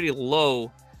we were pretty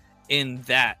low in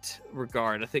that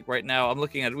regard. I think right now I'm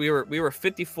looking at we were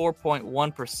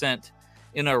 54.1%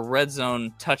 in our red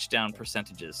zone touchdown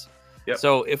percentages. Yep.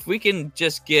 So if we can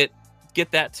just get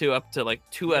that to up to like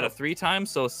 2 out of 3 times,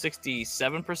 so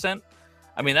 67%.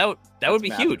 I mean that would be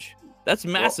massive. Huge. That's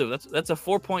massive. Well, that's a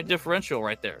 4-point differential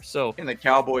right there. So in the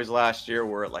Cowboys last year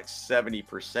were at like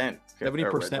 70%.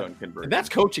 70%. And that's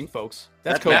coaching, folks.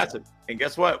 That's coaching. Massive. And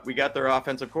guess what? We got their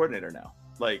offensive coordinator now.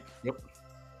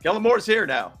 Kellen Moore's here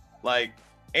now.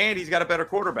 And he's got a better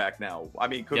quarterback now. I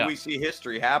mean, could we see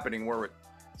history happening where with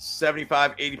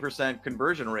 75-80%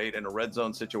 conversion rate in a red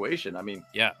zone situation? I mean,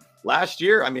 last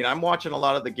year, I mean, I'm watching a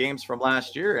lot of the games from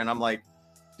last year, and I'm like,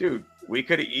 dude, we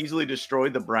could have easily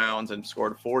destroyed the Browns and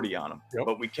scored 40 on them. Yep.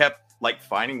 But we kept like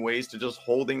finding ways to just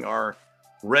holding our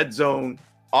red zone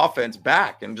offense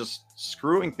back and just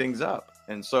screwing things up.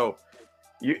 And so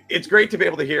it's great to be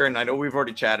able to hear, and I know we've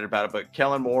already chatted about it, but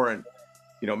Kellen Moore and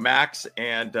Max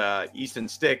and Easton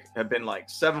Stick have been like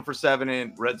 7 for 7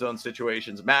 in red zone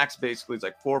situations. Max basically is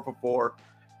like 4 for 4,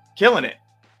 killing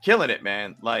it,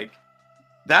 man. Like,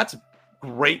 that's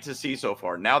great to see so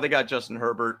far. Now they got Justin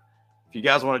Herbert. If you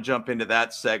guys want to jump into that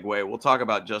segue, we'll talk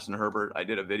about Justin Herbert. I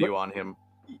did a video on him.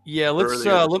 Yeah, let's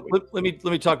let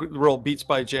me talk real beats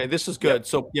by Jay. This is good. Yep.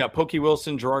 So yeah, Pokey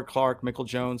Wilson, Gerard Clark, Michael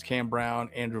Jones, Cam Brown,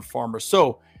 Andrew Farmer.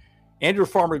 So Andrew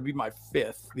Farmer would be my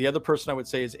 5th. The other person I would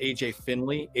say is AJ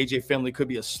Finley. AJ Finley could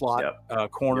be a slot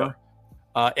corner.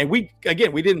 Yep. And we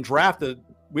didn't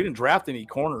draft any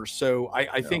corners, so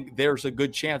I think there's a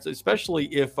good chance, especially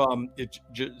if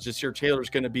Ja'Sir Taylor is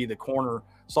going to be the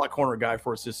slot corner guy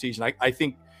for us this season. I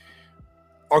think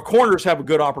our corners have a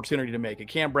good opportunity to make it.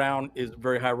 Cam Brown is a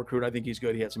very high recruit. I think he's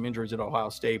good. He had some injuries at Ohio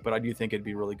State, but I do think it'd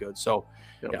be really good. So,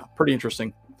 yeah, pretty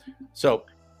interesting. So,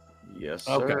 yes,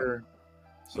 sir.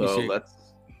 So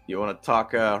you want to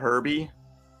talk Herbie?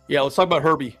 Yeah, let's talk about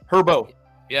Herbo.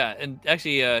 Yeah, and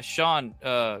actually, Jay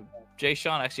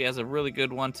Sean actually has a really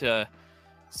good one to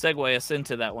segue us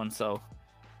into that one. So,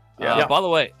 by the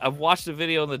way, I've watched the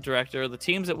video of the director. The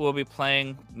teams that we'll be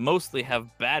playing mostly have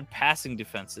bad passing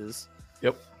defenses.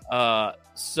 Yep.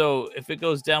 So if it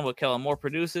goes down what Kellen Moore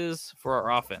produces for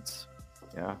our offense.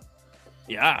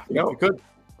 Yeah.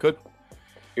 Good.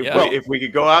 If we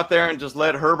could go out there and just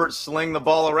let Herbert sling the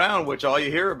ball around, which all you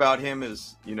hear about him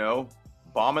is,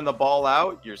 bombing the ball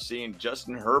out. You're seeing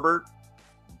Justin Herbert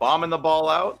bombing the ball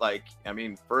out. Like, I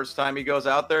mean, first time he goes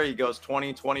out there, he goes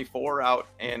 20-24 out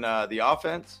in the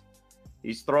offense.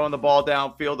 He's throwing the ball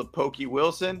downfield to Pokey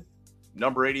Wilson,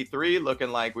 number 83, looking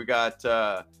like we got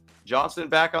Johnson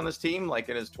back on this team, like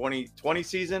in his 2020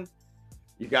 season.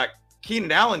 You got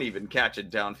Keenan Allen even catching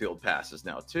downfield passes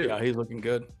now, too. Yeah, he's looking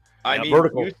good. I mean,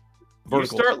 vertical. You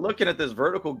start looking at this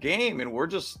vertical game, and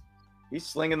he's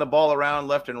slinging the ball around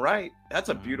left and right. That's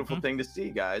a beautiful thing to see,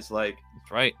 guys. Like,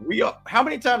 that's right. How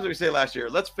many times did we say last year,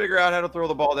 let's figure out how to throw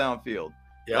the ball downfield?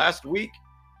 Yep. Last week,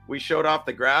 we showed off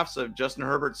the graphs of Justin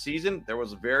Herbert's season. There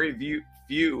was very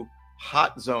few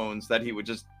hot zones that he would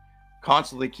just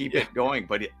constantly keep it going,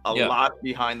 but a lot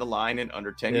behind the line and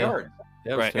under 10 yards.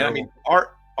 Yeah, right. And I mean,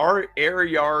 our air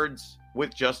yards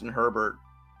with Justin Herbert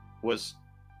was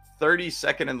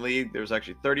 32nd in league. There's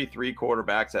actually 33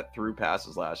 quarterbacks that threw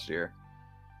passes last year.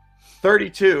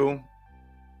 32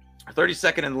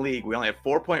 32nd in the league. We only have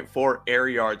 4.4 air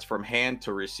yards from hand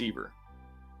to receiver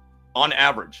on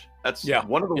average. That's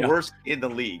one of the worst in the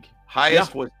league.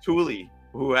 Highest was Thule,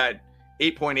 who had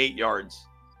 8.8 yards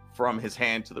from his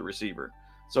hand to the receiver.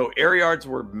 So air yards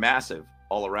were massive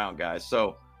all around, guys.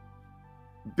 So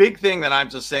big thing that I'm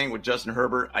just saying with Justin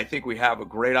Herbert, I think we have a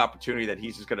great opportunity that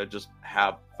he's just going to just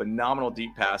have phenomenal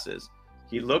deep passes.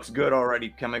 He looks good already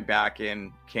coming back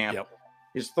in camp. Yep.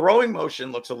 His throwing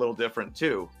motion looks a little different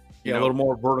too. A little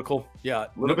more vertical. Yeah,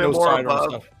 a little bit more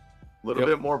above, a little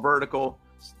bit more vertical,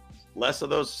 less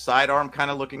of those sidearm kind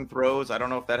of looking throws. I don't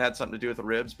know if that had something to do with the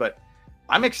ribs, but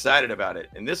I'm excited about it.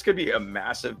 And this could be a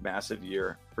massive, massive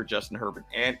year for Justin Herbert.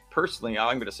 And personally,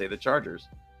 I'm going to say the Chargers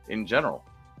in general.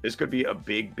 This could be a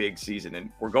big, big season. And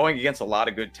we're going against a lot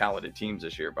of good, talented teams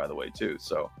this year, by the way, too.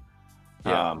 So,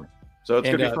 so it's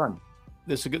going to be fun.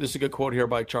 This is a good quote here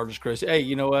by Chargers Chris. Hey,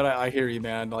 you know what? I hear you,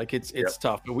 man. Like it's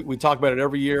tough. We talk about it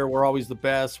every year. We're always the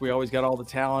best. We always got all the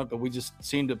talent, but we just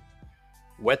seem to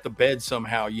wet the bed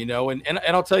somehow, And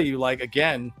I'll tell you, like,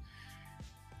 again,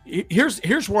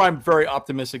 here's where I'm very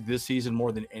optimistic this season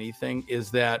more than anything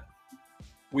is that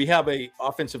we have a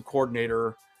offensive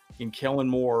coordinator in Kellen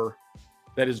Moore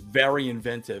that is very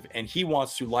inventive, and he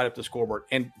wants to light up the scoreboard.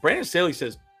 And Brandon Staley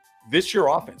says, "This is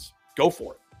your offense. Go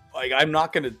for it. Like, I'm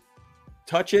not going to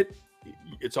touch it.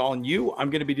 It's all on you. I'm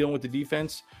going to be dealing with the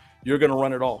defense. You're going to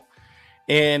run it all."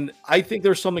 And I think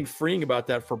there's something freeing about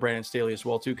that for Brandon Staley as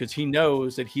well, too, because he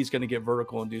knows that he's going to get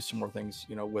vertical and do some more things,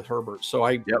 with Herbert. So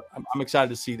I'm excited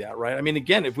to see that, right? I mean,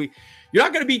 again, you're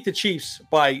not going to beat the Chiefs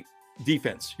by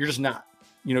defense. You're just not.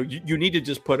 You need to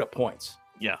just put up points.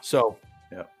 Yeah. So,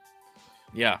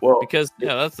 yeah. Well, because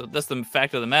that's the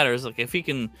fact of the matter is, like, if he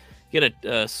can get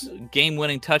a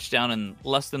game-winning touchdown in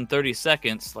less than 30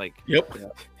 seconds, like,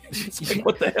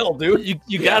 what the hell, dude?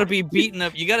 You got to be beaten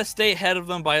up. You got to stay ahead of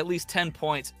them by at least 10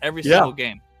 points every single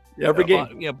game. Every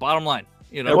game. Bottom line.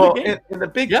 Well, and the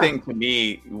big thing to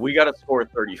me, we got to score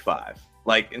 35.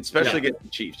 Like, especially against the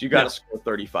Chiefs, you got to score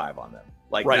 35 on them.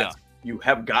 Like, you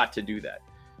have got to do that.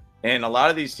 And a lot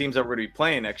of these teams that we're going to be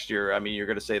playing next year, I mean, you're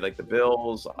going to say like the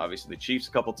Bills, obviously the Chiefs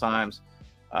a couple times,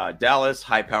 Dallas,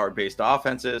 high-powered based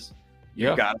offenses.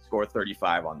 You've got to score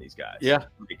 35 on these guys. Yeah.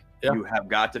 You have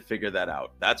got to figure that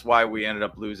out. That's why we ended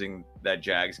up losing that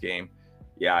Jags game.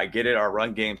 Yeah, I get it. Our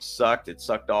run game sucked. It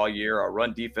sucked all year. Our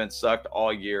run defense sucked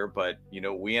all year. But,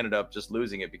 we ended up just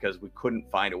losing it because we couldn't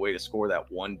find a way to score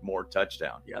that one more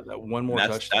touchdown. Yeah, that one more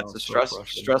touchdown. That's a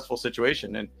stressful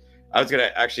situation. And I was going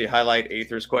to actually highlight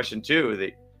Aether's question, too.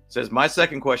 That says, my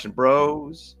second question,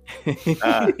 bros. We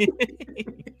love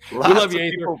you,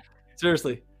 Aether.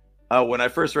 Seriously. When I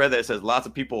first read that, it says lots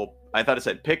of people. I thought it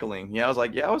said pickling. Yeah, I was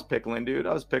like, yeah, I was pickling, dude.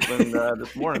 I was pickling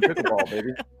this morning. Pickleball, baby.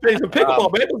 Hey, some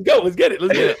pickleball, man. Let's go. Let's get it.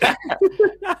 Let's get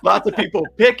it. Lots of people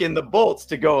picking the Bolts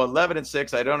to go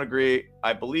 11-6. I don't agree.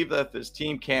 I believe that this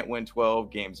team can't win 12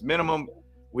 games minimum.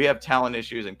 We have talent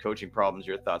issues and coaching problems.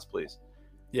 Your thoughts, please.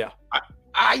 Yeah.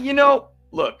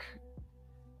 Look,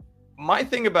 my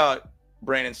thing about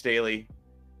Brandon Staley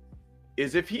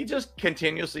is if he just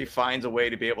continuously finds a way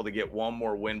to be able to get one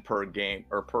more win per game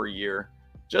or per year,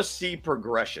 just see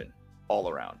progression all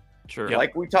around. Sure.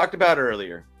 Like we talked about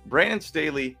earlier, Brandon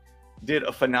Staley did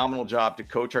a phenomenal job to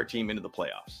coach our team into the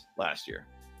playoffs last year.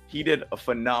 He did a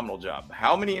phenomenal job.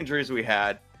 How many injuries we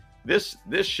had? This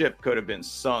ship could have been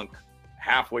sunk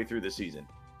halfway through the season.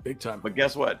 Big time. But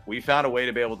guess what? We found a way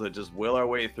to be able to just will our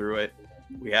way through it.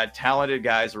 We had talented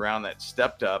guys around that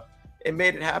stepped up and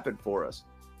made it happen for us.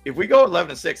 If we go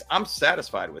 11-6, I'm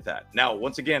satisfied with that. Now,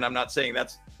 once again, I'm not saying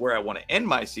that's where I want to end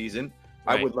my season.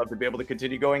 Right. I would love to be able to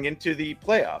continue going into the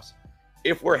playoffs.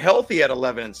 If we're healthy at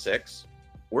 11-6,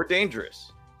 we're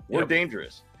dangerous. We're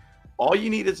dangerous. All you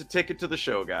need is a ticket to the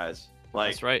show, guys.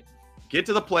 That's right. Get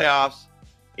to the playoffs.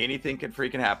 Anything can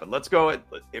freaking happen. Let's go.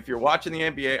 If you're watching the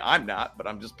NBA, I'm not, but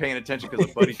I'm just paying attention because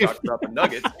the buddy talked about the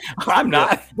Nuggets. I'm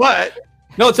not. But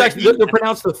no, it's actually they're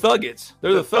pronounced the Thuggets.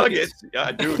 They're the Thuggets.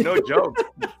 Dude, no joke.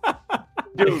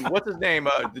 Dude, what's his name?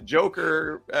 The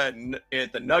Joker at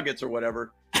the Nuggets or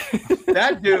whatever.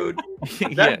 That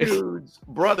dude's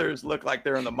brothers look like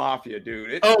they're in the mafia,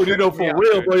 dude. For real,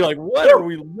 bro. You're like, what are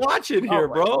we watching here,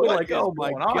 bro? Like, oh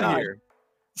my god. Here?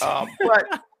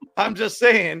 But I'm just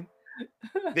saying,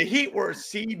 the Heat were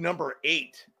seed number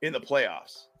 8 in the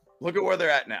playoffs. Look at where they're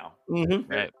at now.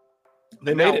 Mm-hmm. Right.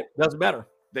 They made it. Doesn't matter.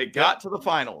 They got to the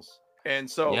finals. And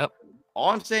so all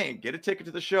I'm saying, get a ticket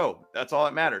to the show. That's all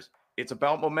that matters. It's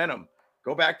about momentum.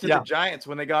 Go back to the Giants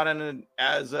when they got in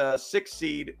as a 6th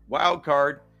seed wild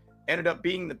card, ended up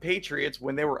being the Patriots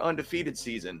when they were undefeated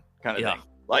season kind of thing.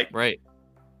 Like,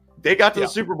 they got to the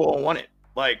Super Bowl and won it.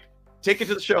 Like, ticket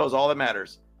to the show is all that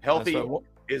matters. Healthy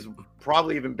is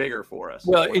probably even bigger for us.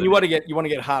 Well, and you want to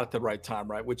get hot at the right time,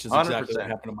 right? Which is exactly 100%. What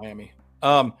happened to Miami.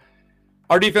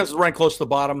 Our defense is ranked close to the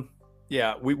bottom.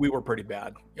 Yeah, we were pretty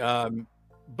bad.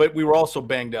 But we were also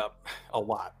banged up a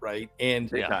lot, right? And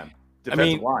big time.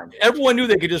 Line. Everyone knew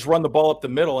they could just run the ball up the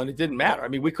middle, and it didn't matter. I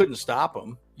mean, we couldn't stop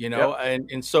them,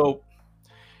 and so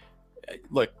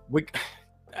look, we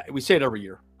say it every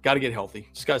year. Got to get healthy.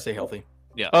 Just got to stay healthy.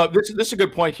 Yeah. This is a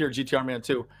good point here, GTR man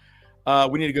too.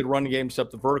 We need a good running game, step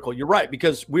the vertical. You're right,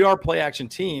 because we are a play action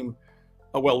team.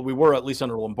 Well, we were at least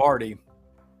under Lombardi.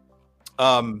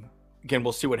 Again,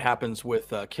 we'll see what happens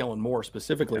with Kellen Moore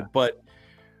specifically, but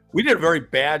we did a very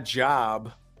bad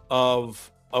job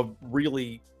of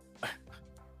really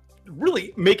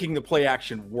making the play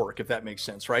action work, if that makes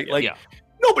sense, right?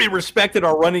 Nobody respected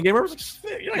our running game. Everyone's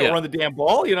like, you're not gonna run the damn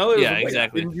ball,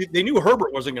 exactly. They knew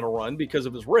Herbert wasn't gonna run because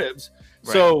of his ribs.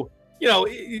 Right. So, you're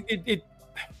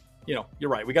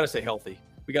right. We got to stay healthy.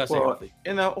 Stay healthy.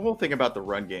 And the whole thing about the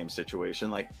run game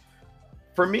situation, like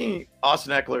for me,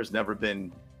 Austin Eckler's never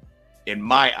been, in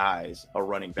my eyes, a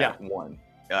running back one.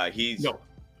 He's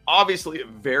obviously a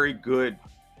very good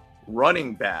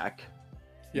running back.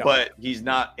 Yeah. But he's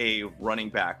not a running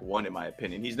back one, in my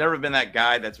opinion. He's never been that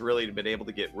guy that's really been able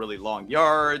to get really long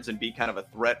yards and be kind of a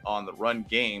threat on the run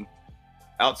game.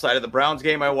 Outside of the Browns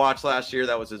game I watched last year,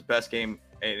 that was his best game,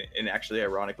 and actually,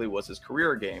 ironically, was his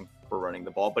career game for running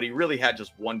the ball. But he really had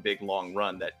just one big long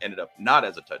run that ended up not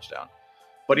as a touchdown.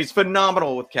 But he's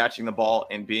phenomenal with catching the ball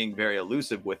and being very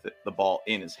elusive with the ball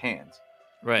in his hands.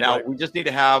 Right. Now, we just need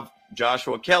to have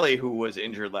Joshua Kelly, who was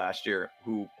injured last year,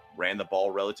 who ran the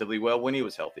ball relatively well when he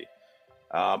was healthy.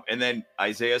 And then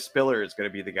Isaiah Spiller is going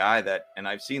to be the guy that, and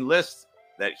I've seen lists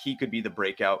that he could be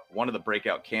one of the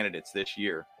breakout candidates this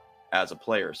year as a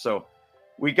player. So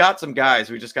we got some guys.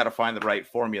 We just got to find the right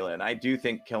formula. And I do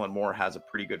think Kellen Moore has a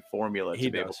pretty good formula to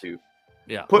be able to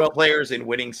put players in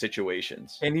winning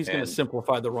situations. And he's going to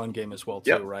simplify the run game as well,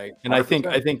 too, right? And 100%.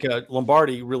 I think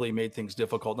Lombardi really made things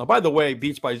difficult. Now, by the way,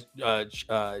 Beats by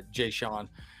Jay Sean.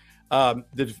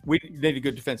 We need a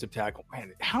good defensive tackle.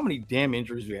 Man, how many damn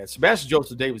injuries we had? Sebastian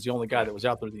Joseph-Day was the only guy that was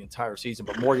out there the entire season,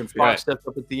 but Morgan Fox stepped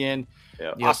up at the end.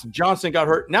 Yeah. Austin Johnson got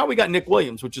hurt. Now we got Nick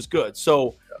Williams, which is good.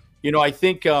 So, I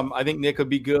think Nick would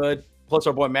be good. Plus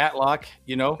our boy Matlock.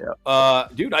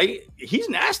 Dude, he's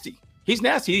nasty. He's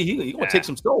nasty. He's gonna take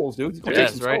some souls, dude. He's gonna take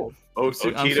some souls.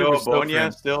 Tito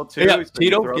Abonia still too. Yeah,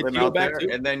 Tito back too.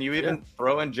 And then you even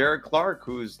throw in Jared Clark,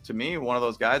 who's to me one of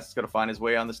those guys that's going to find his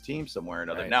way on this team somewhere or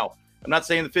another. Right. Now, I'm not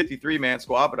saying the 53-man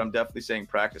squad, but I'm definitely saying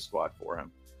practice squad for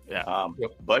him. Yeah.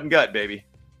 Butt and gut, baby.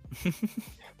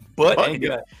 Butt and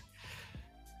gut.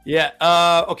 Yeah.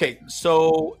 Okay.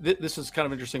 So this is kind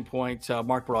of an interesting point.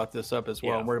 Mark brought this up as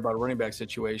well. I'm worried about a running back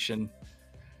situation.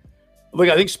 Look,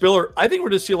 I think Spiller. I think we're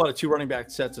going to see a lot of 2 running back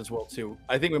sets as well too.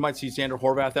 I think we might see Xander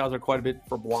Horvath out there quite a bit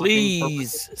for blocking.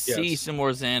 Please see some more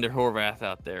Xander Horvath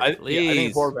out there. Please. I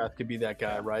think Horvath could be that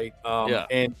guy, right?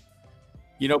 And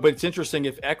but it's interesting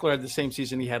if Eckler had the same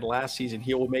season he had last season,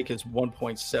 he will make his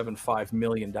 $1.75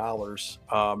 million,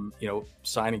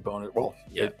 signing bonus. Well,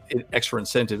 extra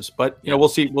incentives, but we'll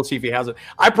see if he has it.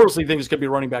 I personally think it's going to be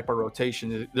running back by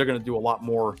rotation. They're going to do a lot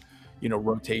more,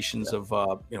 rotations of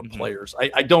players.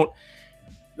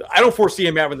 I don't foresee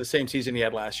him having the same season he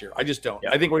had last year. I just don't.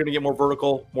 I think we're going to get more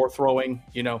vertical, more throwing.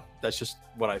 That's just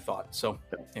what I thought. So,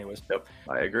 anyways,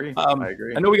 I agree. I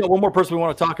know we got one more person we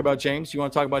want to talk about, James. You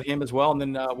want to talk about him as well, and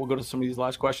then we'll go to some of these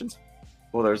last questions.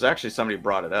 Well, there's actually somebody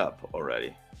brought it up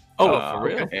already. Oh, for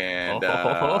real? And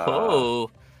I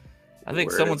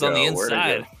think someone's on the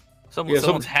inside.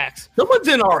 Someone's hacks. Someone's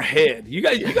in our head. You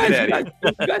guys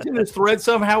in this thread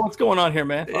somehow? What's going on here,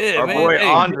 man? Yeah, our boy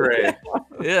Andre.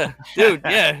 Yeah, dude.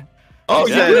 Yeah. Oh,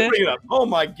 you did bring it up. Oh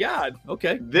my God.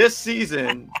 Okay. This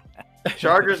season,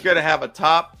 Chargers going to have a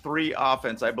top 3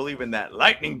 offense. I believe in that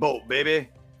lightning bolt, baby.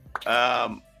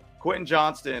 Quentin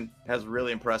Johnston has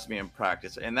really impressed me in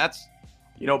practice, and that's,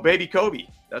 baby Kobe.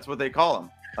 That's what they call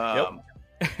him.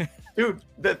 Dude,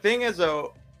 the thing is,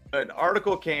 though, an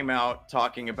article came out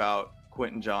talking about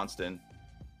Quentin Johnston,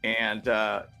 and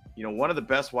one of the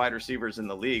best wide receivers in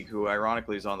the league, who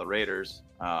ironically is on the Raiders,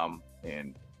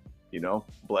 and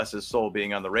bless his soul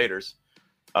being on the Raiders.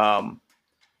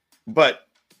 But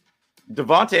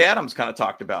Davante Adams kind of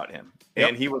talked about him,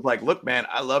 and he was like, "Look, man,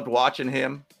 I loved watching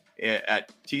him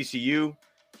at TCU.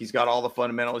 He's got all the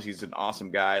fundamentals. He's an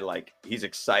awesome guy. Like, he's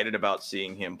excited about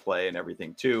seeing him play and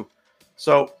everything too."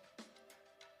 So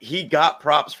he got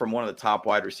props from one of the top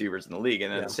wide receivers in the league.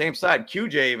 And on the same side,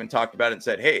 QJ even talked about it and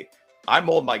said, "Hey, I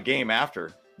mold my game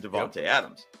after Davante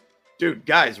Adams." Dude,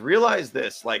 guys, realize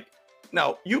this. Like,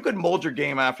 no, you could mold your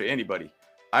game after anybody.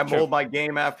 I mold my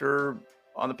game after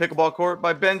on the pickleball court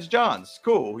by Ben Johns.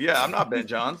 Cool. Yeah, I'm not Ben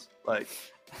Johns. Like,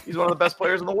 he's one of the best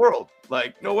players in the world.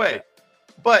 Like, no way.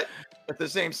 But at the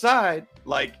same side,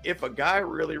 like, if a guy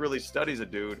really, really studies a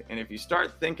dude, and if you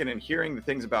start thinking and hearing the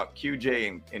things about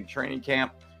QJ in training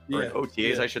camp, or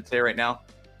OTAs, I should say right now,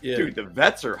 dude, the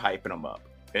vets are hyping him up.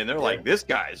 And they're like, this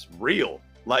guy's real.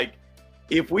 Like,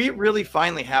 if we really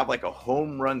finally have like a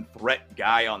home run threat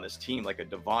guy on this team, like a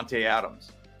Davante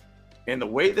Adams, and the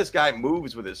way this guy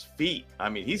moves with his feet, I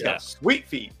mean, he's got sweet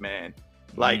feet, man.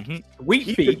 Like, he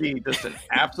could be just an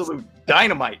absolute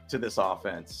dynamite to this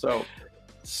offense. So,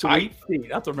 sweet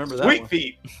feet. I have to remember that. Sweet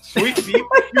feet. We're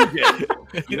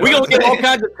going to get all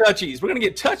kinds of touchies. We're going to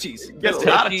get touchies. Get a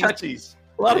lot of touchies.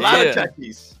 A lot of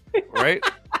touchies. Right?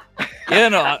 Yeah,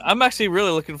 no, I'm actually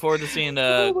really looking forward to seeing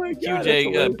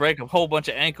QJ break a whole bunch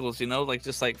of ankles, like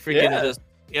just like freaking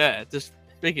just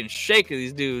freaking shake of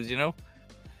these dudes, Yeah,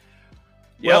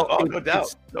 no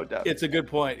doubt. It's a good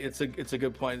point. It's a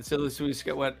good point. So we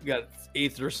got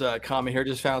Aether's comment here.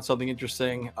 Just found something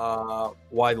interesting.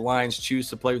 Why the Lions choose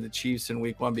to play with the Chiefs in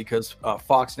Week 1, because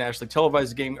Fox nationally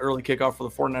televised the game, early kickoff for the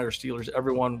 49ers Steelers.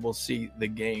 Everyone will see the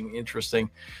game. Interesting.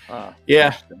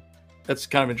 That's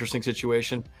kind of an interesting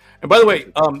situation. And by the way,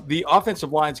 the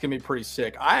offensive line is going to be pretty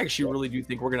sick. I actually really do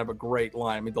think we're going to have a great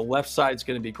line. I mean, the left side is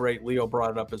going to be great. Leo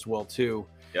brought it up as well too.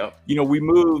 Yep. We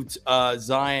moved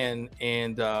Zion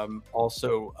and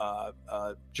also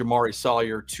Jamari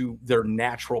Sawyer to their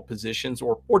natural positions,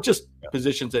 or just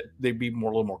positions that they'd be a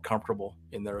little more comfortable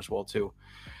in there as well too.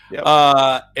 Yep.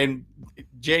 And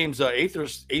James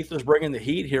Aether's bringing the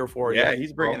heat here for you. Yeah,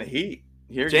 he's bringing the heat.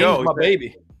 Here James, you go, my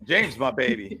baby. James, my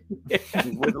baby,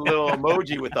 with a little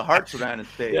emoji with the hearts around his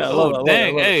face. Yeah,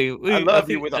 dang, hey, I love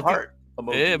you with a heart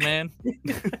emoji. Yeah, man.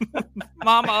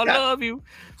 Mama, I love you.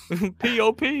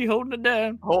 P.O.P. holding it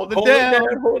down. Hold it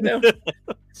down.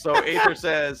 So Aether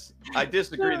says, I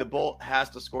disagree. The Bolt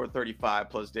has to score 35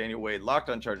 plus Daniel Wade.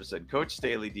 Locked on Chargers said Coach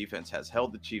Staley defense has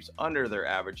held the Chiefs under their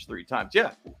average 3 times.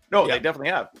 Yeah, no, they definitely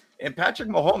have. And Patrick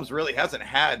Mahomes really hasn't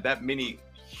had that many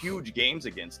huge games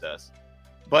against us,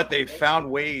 but they've found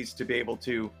ways to be able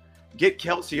to get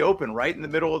Kelsey open right in the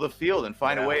middle of the field and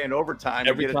find a way in overtime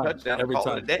to get a touchdown and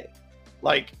call it a day.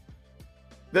 Like,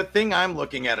 the thing I'm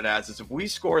looking at it as is if we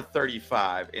score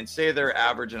 35 and say they're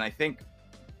average, and I think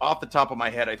off the top of my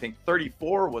head, I think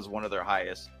 34 was one of their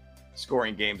highest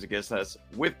scoring games against us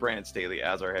with Brandon Staley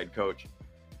as our head coach.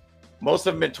 Most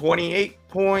of them been 28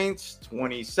 points,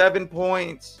 27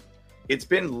 points. It's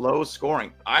been low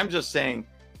scoring. I'm just saying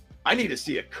I need to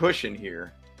see a cushion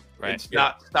here. Right. It's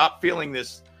not stop feeling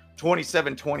this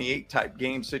 27-28 type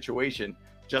game situation.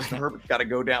 Justin Herbert's got to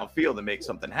go downfield and make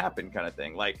something happen kind of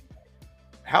thing. Like,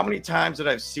 how many times did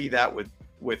I see that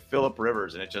with Phillip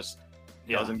Rivers and it just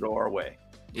doesn't go our way?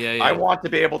 I want to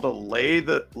be able to lay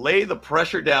the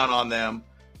pressure down on them,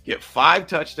 get 5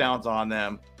 touchdowns on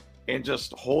them, and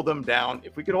just hold them down.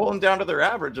 If we could hold them down to their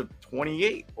average of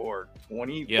 28 or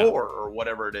 24 or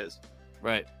whatever it is.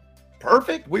 Right.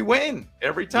 Perfect. We win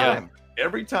every time. Yeah.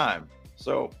 Every time.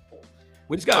 So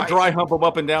we just got to dry hump them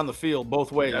up and down the field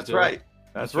both ways. That's right.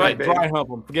 That's right. Baby. Dry hump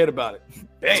them. Forget about it.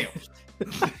 Damn.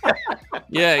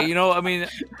 Yeah, you know, I mean,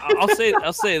 I'll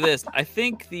say this. I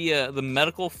think the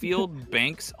medical field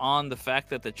banks on the fact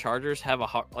that the Chargers have a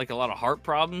lot of heart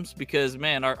problems because,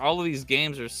 man, all of these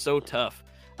games are so tough.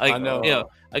 Like, I know. You know,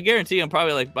 I guarantee I'm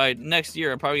probably like by next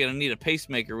year I'm probably gonna need a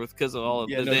pacemaker because of all of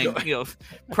the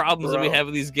problems that we have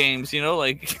with these games. You know,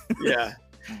 like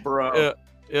bro.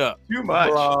 Yeah. Too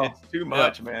much. Bro. It's too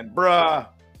much, man. Bruh.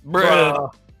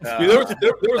 Dude, there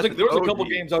was a couple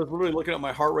games I was really looking at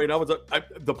my heart rate. I was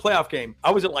the playoff game.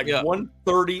 I was at like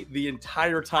 130 the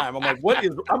entire time. I'm like, what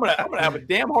is? I'm gonna have a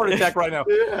damn heart attack right now.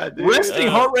 Resting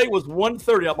heart rate was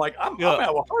 130. I'm like, I'm gonna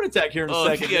have a heart attack here in a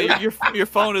second. Yeah, your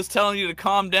phone is telling you to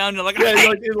calm down. You're like,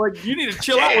 like you need to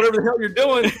chill out. Whatever the hell you're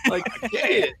doing. Like, I get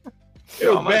it. It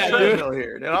was bad, dude.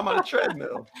 Here, dude. I'm on a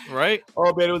treadmill. Right?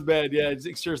 Oh man, it was bad. Yeah,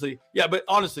 seriously. Yeah, but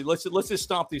honestly, let's just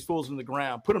stomp these fools in the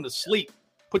ground. Put them to sleep.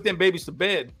 Put them babies to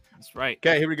bed. That's right.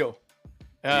 Okay, here we go.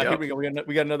 Here we go.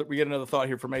 We got another thought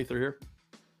here from Aether here.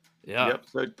 Yeah. Yep.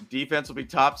 So defense will be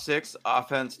top 6,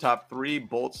 offense top 3.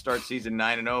 Bolts start season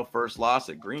 9-0. First loss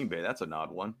at Green Bay. That's an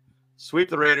odd one. Sweep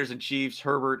the Raiders and Chiefs.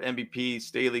 Herbert MVP.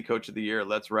 Staley Coach of the Year.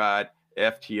 Let's ride.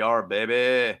 FTR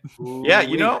baby. Ooh, yeah,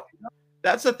 you know,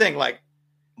 that's the thing. Like,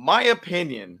 my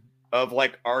opinion of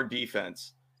like our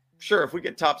defense. Sure, if we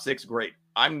get top 6, great.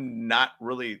 I'm not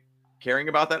really caring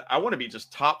about that. I want to be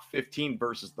just top 15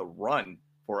 versus the run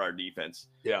for our defense.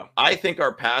 Yeah. I think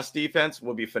our pass defense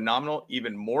will be phenomenal,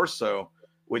 even more so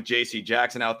with JC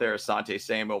Jackson out there, Asante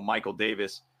Samuel, Michael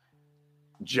Davis.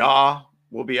 Ja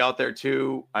will be out there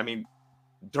too. I mean,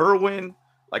 Derwin,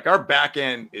 like our back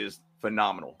end is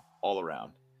phenomenal all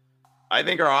around. I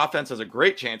think our offense has a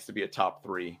great chance to be a top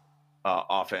 3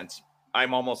 offense.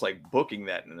 I'm almost like booking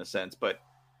that in a sense, but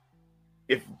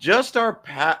if just our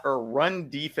run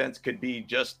defense could be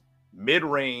just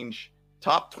mid-range,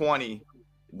 top 20,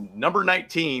 number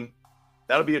 19,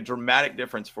 that'll be a dramatic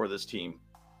difference for this team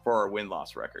for our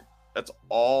win-loss record. That's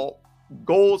all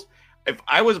goals. If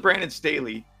I was Brandon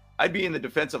Staley, I'd be in the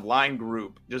defensive line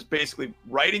group, just basically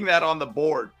writing that on the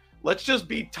board. Let's just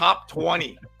be top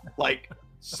 20, like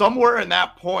somewhere in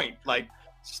that point. Like,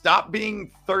 stop being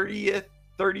 30th,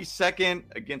 32nd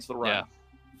against the run. Yeah.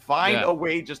 Find a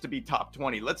way just to be top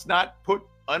 20. Let's not put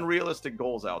unrealistic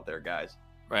goals out there, guys.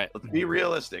 Right. Let's be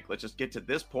realistic. Let's just get to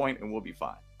this point and we'll be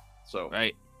fine. So,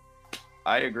 right.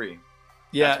 I agree.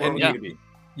 Yeah, and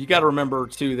you got to remember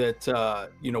too that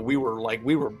we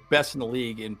were best in the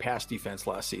league in pass defense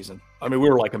last season. I mean, we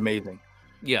were like amazing.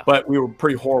 Yeah. But we were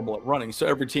pretty horrible at running. So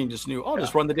every team just knew,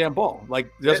 just run the damn ball.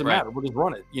 Like, it doesn't matter. We'll just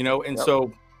run it, and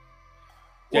so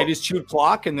they just chewed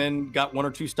clock and then got 1 or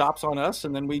 2 stops on us,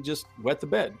 and then we just wet the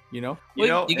bed. You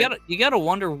gotta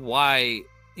wonder why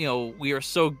we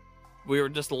were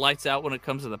just lights out when it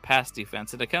comes to the pass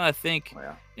defense, and I kind of think,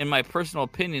 in my personal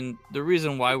opinion, the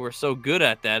reason why we're so good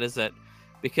at that is that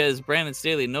because Brandon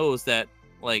Staley knows that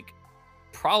like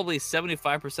probably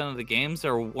 75% of the games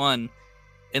are won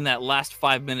in that last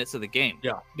 5 minutes of the game.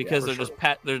 Yeah, because they're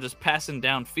just passing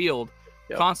downfield.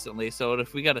 Constantly. So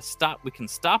if we we can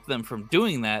stop them from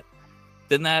doing that,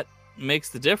 then that makes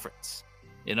the difference.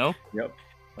 Yep.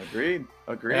 Agreed.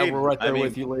 Yeah, we're right there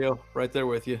with you, Leo. Right there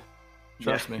with you.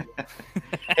 Trust me.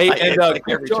 Hey, like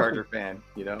every Charger fan,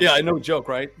 Yeah, I know, joke,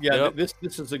 right? Yeah, this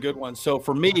is a good one. So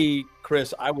for me,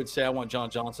 Chris, I would say I want John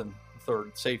Johnson,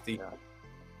 third safety. Yeah.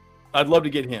 I'd love to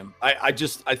get him. I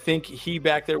think he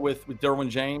back there with Derwin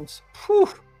James.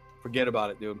 Forget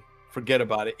about it, dude. Forget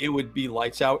about it. It would be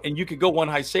lights out. And you could go one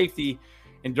high safety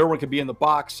and Derwin could be in the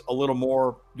box a little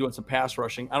more, doing some pass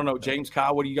rushing. I don't know, James,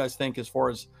 Kyle, what do you guys think as far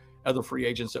as other free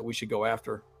agents that we should go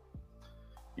after?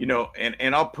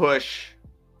 And I'll push,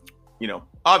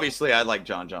 obviously I like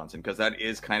John Johnson because that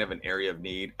is kind of an area of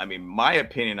need. I mean, my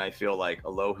opinion, I feel like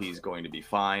Alohi's going to be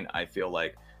fine. I feel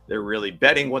like they're really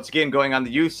betting, once again, going on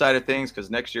the youth side of things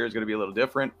because next year is going to be a little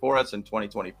different for us in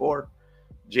 2024.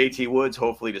 JT Woods,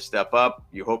 hopefully to step up.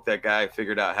 You hope that guy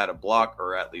figured out how to block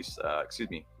or at least,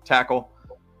 tackle.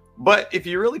 But if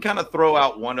you really kind of throw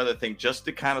out one other thing just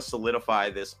to kind of solidify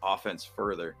this offense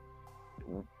further,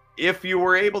 if you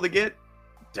were able to get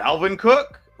Dalvin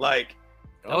Cook, that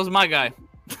was my guy.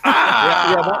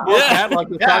 Like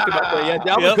we talked about that. Yeah,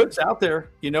 Dalvin Cook's out there.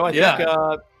 I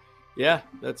think,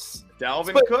 that's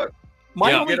Dalvin Cook.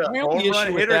 My only home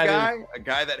run hitter guy, a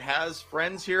guy that has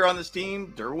friends here on this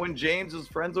team. Derwin James is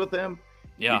friends with him.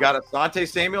 Yeah, you got Asante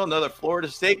Samuel, another Florida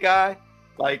State guy.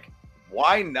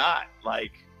 Why not?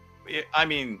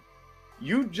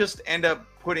 You just end up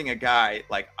putting a guy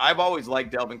I've always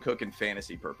liked Dalvin Cook in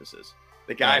fantasy purposes.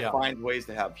 The guy finds ways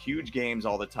to have huge games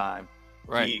all the time.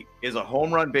 Right. He is a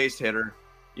home run based hitter.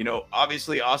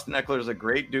 Obviously Austin Eckler is a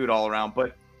great dude all around,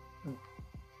 but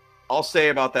I'll say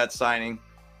about that signing,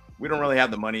 we don't really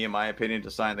have the money, in my opinion,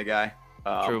 to sign the guy.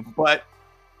 True. But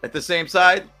at the same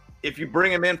side, if you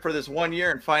bring him in for this 1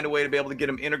 year and find a way to be able to get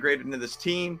him integrated into this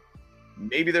team,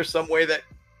 maybe there's some way that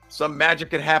some magic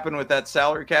could happen with that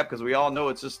salary cap because we all know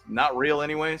it's just not real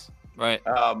anyways. Right.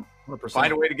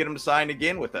 Find a way to get him signed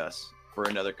again with us for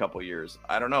another couple years.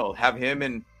 I don't know. Have him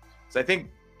in. So I think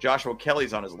Joshua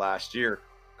Kelly's on his last year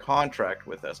contract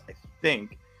with us.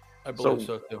 I believe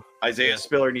so too. Isaiah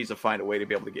Spiller needs to find a way to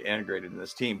be able to get integrated in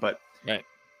this team. But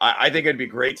I think it'd be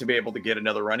great to be able to get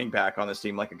another running back on this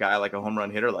team, like a guy like a home run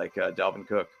hitter like Dalvin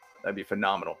Cook. That'd be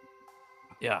phenomenal.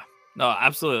 Yeah. No,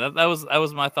 absolutely. That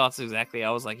was my thoughts exactly.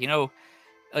 I was like,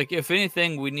 if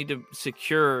anything, we need to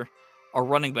secure a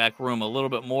running back room a little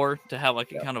bit more to have a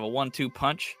kind of a 1-2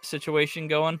 punch situation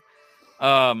going.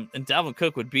 And Dalvin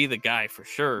Cook would be the guy for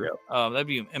sure. Yep. That'd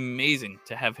be amazing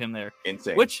to have him there.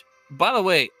 Insane. Which, by the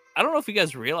way, I don't know if you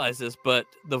guys realize this, but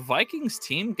the Vikings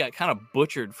team got kind of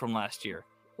butchered from last year.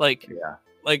 A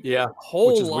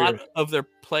whole lot of their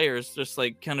players just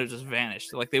kind of just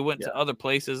vanished. They went to other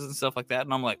places and stuff like that.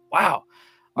 And I'm like, wow,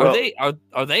 are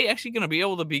they actually going to be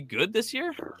able to be good this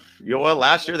year?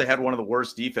 Last year they had one of the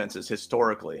worst defenses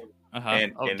historically.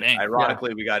 And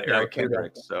ironically, we got Eric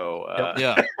Kendricks. So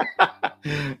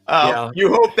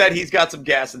you hope that he's got some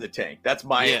gas in the tank. That's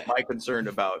my concern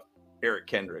about Eric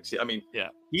Kendricks. I mean,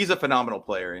 he's a phenomenal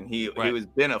player, and he has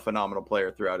been a phenomenal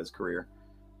player throughout his career.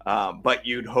 But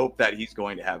you'd hope that he's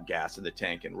going to have gas in the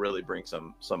tank and really bring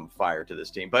some fire to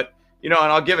this team. But and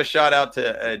I'll give a shout out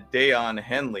to Deion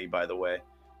Henley, by the way.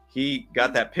 He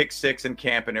got that pick 6 in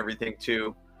camp and everything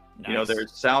too. Nice. There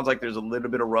sounds like there's a little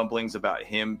bit of rumblings about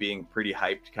him being pretty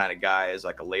hyped kind of guy as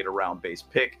a later round base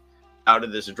pick out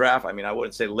of this draft. I mean, I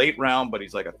wouldn't say late round, but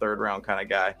he's a 3rd round kind of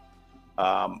guy.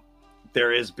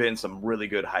 There has been some really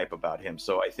good hype about him.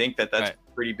 So I think that's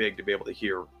pretty big to be able to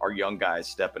hear our young guys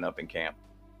stepping up in camp.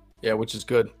 Yeah, which is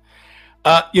good.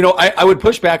 I would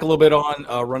push back a little bit on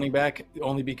running back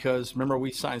only because remember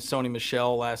we signed Sony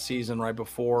Michel last season right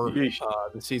before the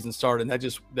season started, and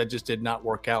that just did not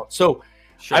work out. So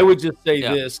I would just say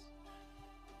this,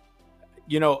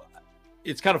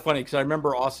 it's kind of funny because I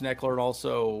remember Austin Eckler and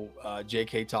also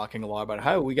JK talking a lot about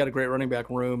how we got a great running back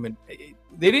room, and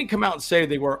they didn't come out and say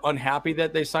they were unhappy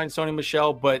that they signed Sony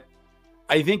Michel, but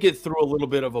I think it threw a little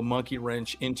bit of a monkey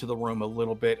wrench into the room a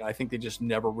little bit. I think they just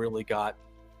never really got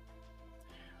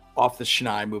off the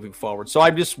schneid moving forward. So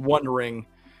I'm just wondering,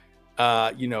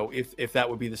 if that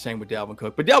would be the same with Dalvin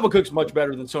Cook. But Dalvin Cook's much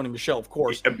better than Sony Michel, of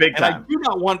course. Big time. And I do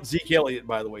not want Zeke Elliott,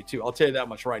 by the way, too. I'll tell you that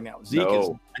much right now. I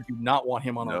do not want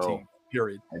him on our team,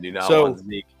 period. I do not want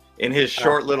Zeke. In his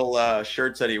short little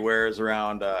shirts that he wears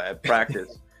around at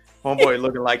practice, homeboy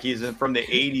looking like he's from the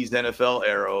 80s NFL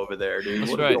era over there, dude.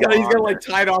 He's got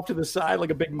tied off to the side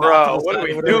like a big bro. What are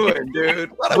we doing,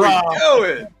 dude? What are we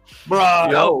doing?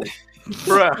 Bro.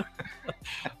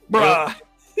 Bruh.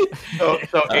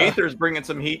 So Aether's bringing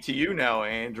some heat to you now,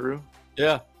 Andrew.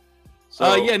 Yeah.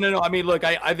 So no. I mean, look,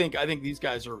 I think these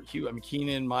guys are huge. I mean,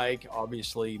 Keenan, Mike,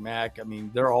 obviously Mac. I mean,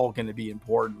 they're all going to be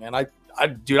important. And I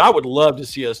would love to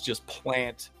see us just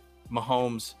plant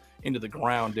Mahomes into the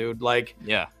ground, dude.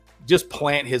 Just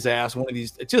plant his ass. One of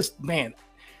these.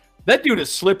 That dude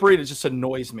is slippery. It just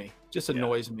annoys me.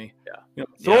 Yeah.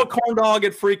 Throw a corn dog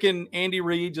at freaking Andy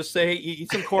Reid. Just say, hey,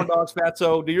 eat some corn dogs,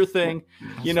 Fatso. Do your thing.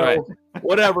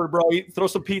 Whatever, bro. Throw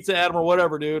some pizza at him or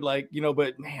whatever, dude.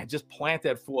 But man, just plant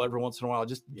that fool every once in a while.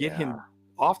 Just get him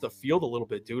off the field a little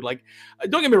bit, dude. Like,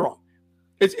 don't get me wrong.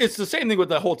 It's the same thing with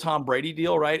the whole Tom Brady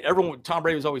deal, right? Tom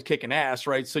Brady was always kicking ass,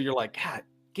 right? So you're like, God,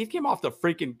 get him off the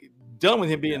freaking done with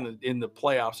him being in the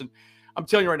playoffs. And I'm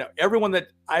telling you right now, everyone that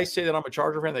I say that I'm a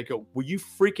Charger fan, they go, will you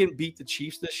freaking beat the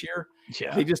Chiefs this year?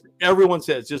 Yeah. Everyone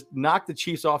says, just knock the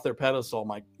Chiefs off their pedestal. I'm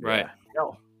like, right.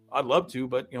 No, I'd love to,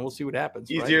 but we'll see what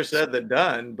happens. Easier said than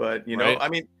done. But I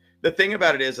mean, the thing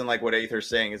about it is, and like what Aether's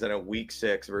saying, is that a week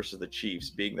 6 versus the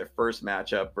Chiefs being their first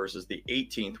matchup versus the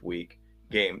 18th week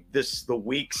game, the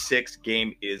week 6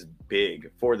 game is big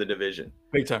for the division.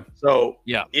 Big time. So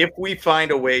if we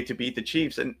find a way to beat the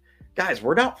Chiefs, and guys,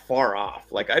 we're not far off.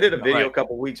 Like I did a video a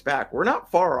couple weeks back. We're not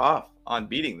far off on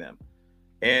beating them.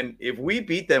 And if we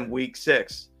beat them week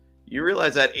 6, you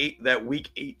realize that week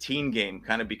 18 game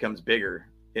kind of becomes bigger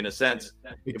in a sense.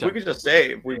 If we could just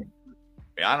say,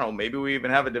 I don't know, maybe we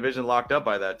even have a division locked up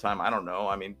by that time. I don't know.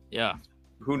 I mean,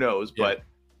 who knows? But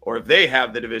or if they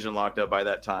have the division locked up by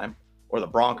that time, or the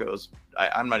Broncos,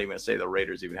 I'm not even going to say the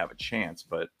Raiders even have a chance.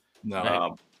 But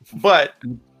but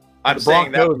I'm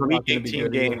saying that week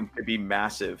 18 game could be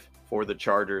massive for the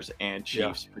Chargers and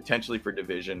Chiefs, potentially for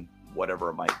division, whatever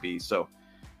it might be. So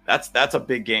that's a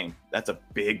big game. That's a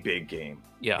big game.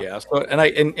 Yeah. So,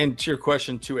 and to your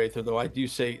question too, Aether, though, I do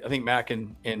say I think Mac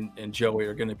and Joey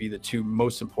are going to be the two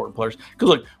most important players. Because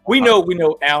look, we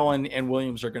know Allen and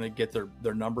Williams are going to get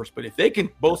their numbers, but if they can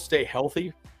both stay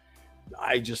healthy,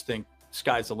 I just think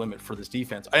sky's the limit for this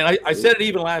defense. And I said it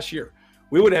even last year.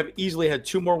 We would have easily had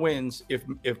 2 more wins if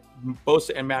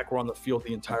Bosa and Mac were on the field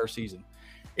the entire season.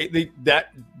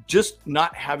 That just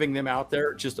not having them out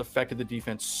there just affected the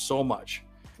defense so much.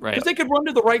 Right. Because they could run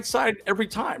to the right side every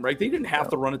time, right? They didn't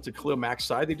have to run it to Khalil Mack's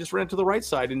side. They just ran it to the right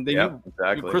side. And they knew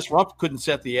Chris Rumph couldn't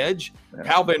set the edge. Yeah.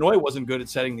 Kyle Van Noy wasn't good at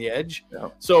setting the edge. Yeah.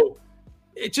 So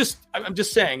I'm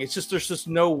just saying, it's just, there's just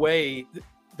no way.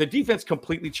 The defense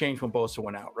completely changed when Bosa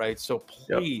went out, right? So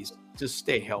please just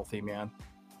stay healthy, man.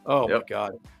 Oh my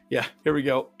God. Yeah, here we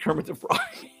go. Kermit the Frog.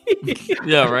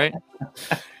 Yeah, right.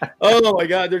 Oh my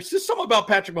God. There's just something about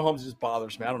Patrick Mahomes that just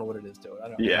bothers me. I don't know what it is, dude. I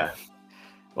don't know.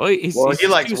 Well, he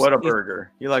likes Whataburger.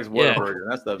 He likes Whataburger.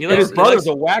 That's the. His brother's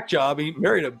a whack job. He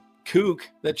married a kook.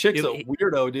 That chick's a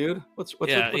weirdo, dude. What's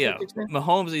her name?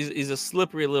 Mahomes, he's a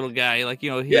slippery little guy. Like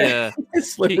he likes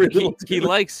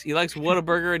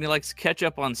Whataburger and he likes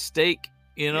ketchup on steak.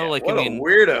 Like what a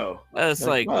weirdo. That's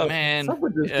like, man, what's up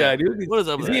with this guy, dude? What is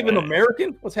up? Is he even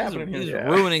American? What's happening here? He's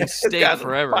ruining steak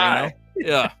forever.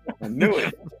 Yeah, I knew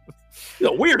it. He's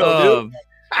a weirdo, dude.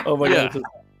 Oh my God.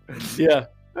 Yeah.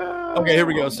 Okay, here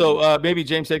we go. So maybe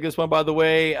James take this one. By the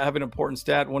way, I have an important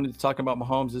stat. Wanted to talk about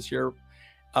Mahomes this year.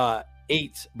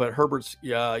 8, but Herbert's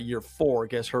year 4. I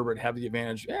guess Herbert have the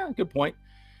advantage. Yeah, good point.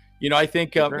 I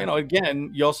think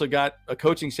again, you also got a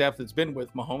coaching staff that's been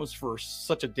with Mahomes for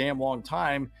such a damn long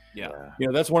time. Yeah.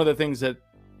 That's one of the things that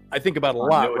I think about a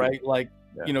lot, right? Like,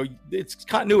 it's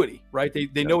continuity, right?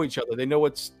 They know each other. They know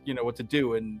what to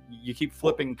do, and you keep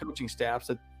flipping coaching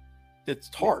staffs.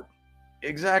 It's hard.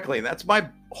 Exactly. That's my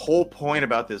whole point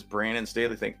about this Brandon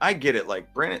Staley thing. I get it.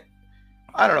 Like Brandon,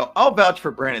 I don't know. I'll vouch for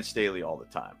Brandon Staley all the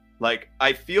time. Like,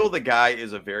 I feel the guy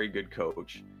is a very good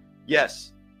coach.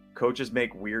 Yes, coaches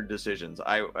make weird decisions.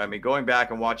 I mean, going back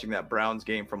and watching that Browns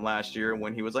game from last year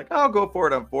when he was like, I'll go for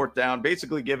it on 4th down,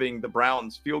 basically giving the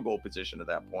Browns field goal position at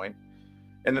that point.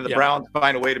 And then the Browns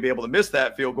find a way to be able to miss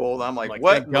that field goal. And I'm like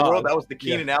what in the world? That was the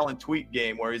Keenan Allen tweet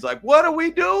game where he's like, what are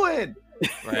we doing?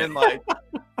 Right. And like,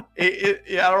 he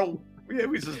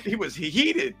was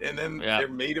heated, and then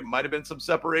there might have been some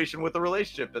separation with the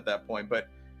relationship at that point. But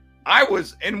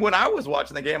when I was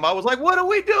watching the game, I was like, "What are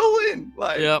we doing?"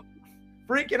 Like,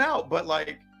 freaking out. But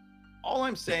like, all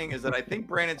I'm saying is that I think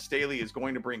Brandon Staley is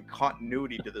going to bring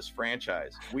continuity to this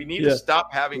franchise. We need to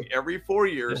stop having every 4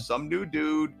 years some new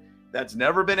dude that's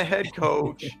never been a head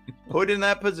coach put in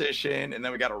that position, and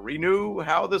then we got to renew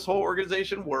how this whole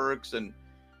organization works. And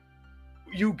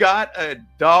you got a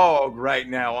dog right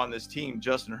now on this team,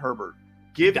 Justin Herbert.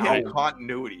 Give him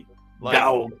continuity. Like,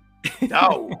 dog. We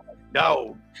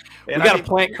got to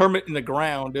plant Kermit in the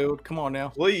ground, dude. Come on now.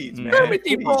 Please, man. Kermit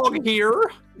the Frog here.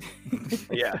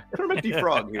 Kermit the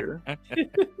Frog here.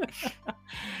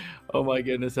 Oh, my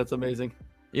goodness. That's amazing.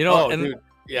 Dude.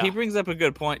 He brings up a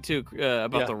good point too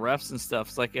about the refs and stuff.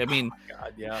 It's like, I mean,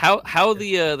 how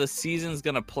the season's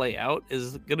gonna play out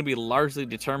is gonna be largely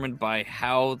determined by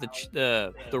how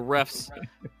the refs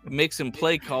make some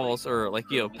play calls or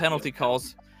penalty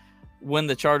calls when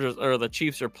the Chargers or the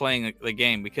Chiefs are playing the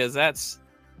game, because that's,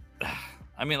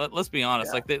 I mean, let's be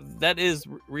honest, like that is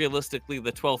realistically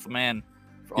the 12th man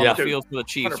on the field for the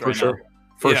Chiefs right now.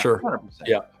 For sure. 100%.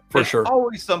 Yeah. For sure.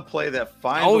 Always some play that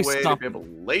finds a way to be able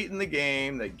late in the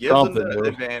game that gives them the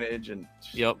advantage. And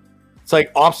it's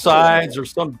like offsides or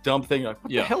some dumb thing. Like,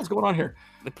 what the hell's going on here?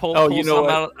 They pull something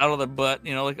out of their butt,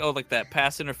 like that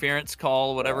pass interference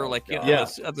call, whatever. At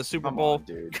the Super Bowl.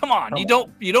 Come on, you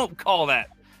don't call that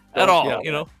at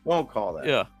all. Won't call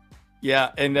that.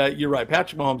 Yeah, and you're right.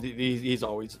 Patrick Mahomes, he's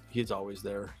always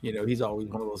there. He's always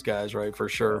one of those guys, right? For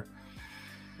sure.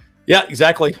 Yeah,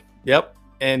 exactly. Yep.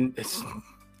 And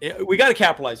we got to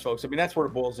capitalize, folks. I mean, that's what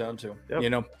it boils down to.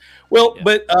 Yep.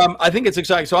 But I think it's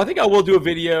exciting. So I think I will do a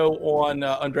video on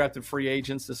undrafted free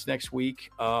agents this next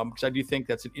week because I do think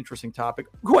that's an interesting topic.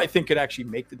 Who I think could actually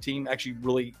make the team, actually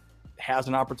really has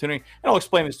an opportunity, and I'll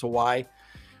explain as to why.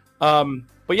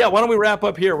 But yeah, why don't we wrap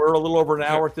up here? We're a little over an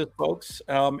hour at this, folks.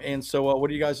 And so what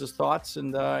are you guys' thoughts?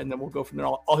 And then we'll go from there.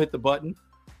 I'll hit the button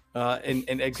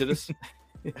and exit us.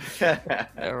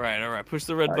 All right. Push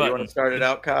the red button. You want to start it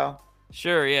out, Kyle?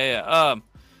 Sure. Yeah.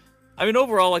 I mean,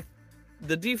 overall, like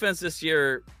the defense this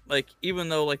year, like even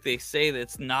though like they say that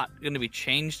it's not going to be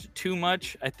changed too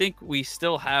much, I think we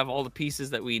still have all the pieces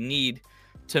that we need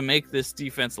to make this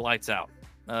defense lights out.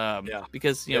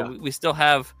 Because we still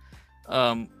have.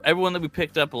 Everyone that we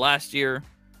picked up last year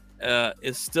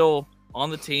is still on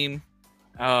the team.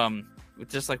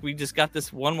 Just like we just got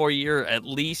this one more year at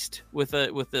least with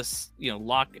this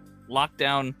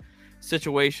lockdown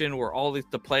situation where all the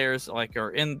players like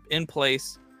are in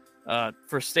place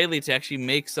for Staley to actually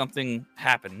make something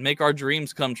happen, make our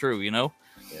dreams come true. And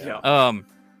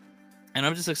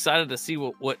I'm just excited to see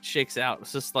what shakes out.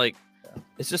 It's just like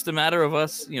it's just a matter of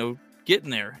us,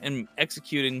 getting there and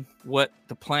executing what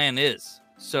the plan is.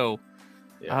 So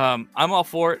I'm all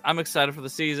for it. I'm excited for the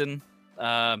season.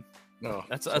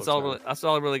 That's all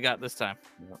I really got this time.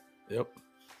 Yep.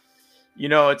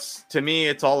 To me,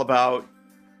 it's all about,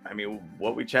 I mean,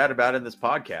 what we chat about in this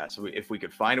podcast. If we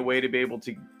could find a way to be able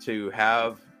to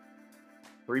have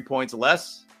 3 points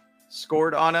less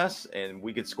scored on us and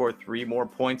we could score 3 more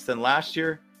points than last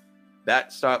year,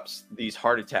 that stops these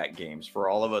heart attack games for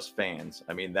all of us fans.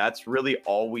 I mean, that's really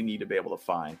all we need to be able to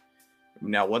find.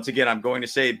 Now, once again, I'm going to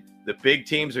say the big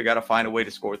teams are got to find a way to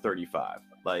score 35.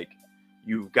 Like,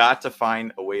 you've got to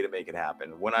find a way to make it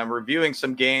happen. When I'm reviewing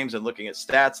some games and looking at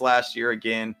stats last year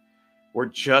again, we're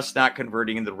just not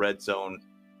converting in the red zone,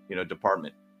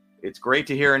 department. It's great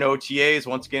to hear in OTAs.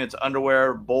 Once again, it's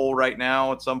underwear bowl right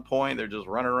now at some point. They're just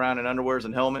running around in underwears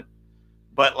and helmet.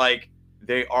 But,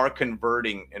 they are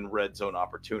converting in red zone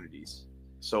opportunities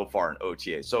so far in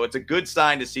OTA. So it's a good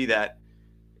sign to see that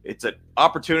it's an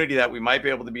opportunity that we might be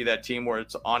able to be that team where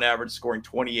it's on average scoring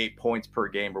 28 points per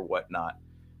game or whatnot.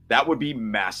 That would be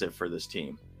massive for this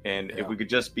team. And if we could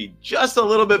just be just a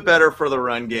little bit better for the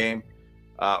run game,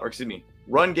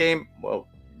 run game. Well,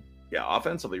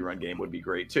 offensively run game would be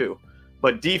great too,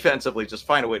 but defensively just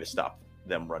find a way to stop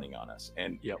them running on us.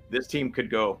 And this team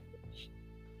could go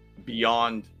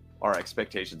beyond our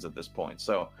expectations at this point.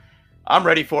 So I'm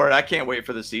ready for it. I can't wait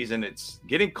for the season. It's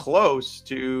getting close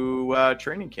to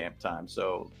training camp time.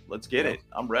 So let's get it.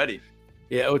 I'm ready.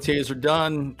 Yeah, OTAs are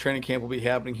done. Training camp will be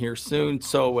happening here soon.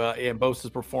 So,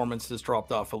 Bosa's performance has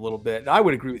dropped off a little bit. And I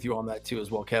would agree with you on that too as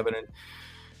well, Kevin. And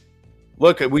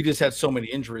look, we just had so many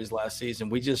injuries last season.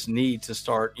 We just need to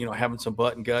start, having some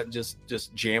butt and gut and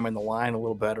just jamming the line a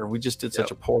little better. We just did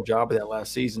such a poor job of that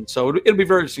last season. So it'll be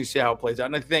very interesting to see how it plays out.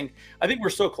 And I think we're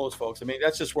so close, folks. I mean,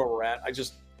 that's just where we're at.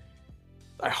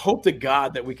 I hope to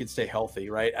God that we can stay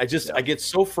healthy, right? I get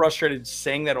so frustrated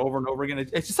saying that over and over again.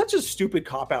 It's just such a stupid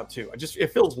cop-out too.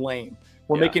 It feels lame.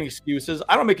 We're making excuses.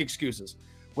 I don't make excuses.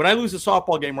 When I lose a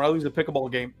softball game or I lose a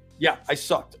pickleball game, I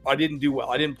sucked. I didn't do well.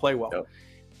 I didn't play well. Yep.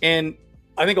 And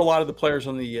I think a lot of the players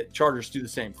on the Chargers do the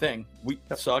same thing. We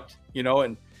sucked,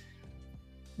 and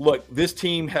look, this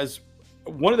team has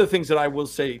one of the things that I will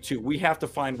say too, we have to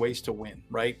find ways to win,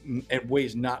 right? And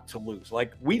ways not to lose.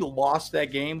 Like we lost that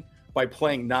game by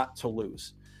playing not to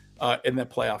lose in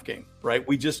that playoff game, right?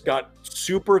 We just got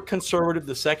super conservative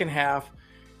the second half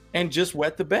and just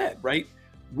wet the bed, right?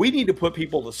 We need to put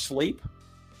people to sleep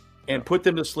and put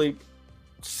them to sleep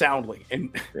soundly.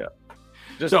 And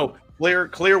so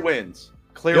clear wins.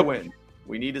 Clear win.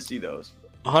 We need to see those.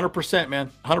 100%, man.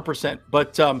 100%.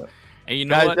 But and you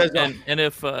know what? And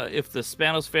if the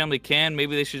Spanos family can,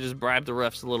 maybe they should just bribe the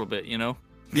refs a little bit.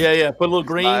 Yeah. Put a little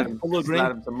green. Slide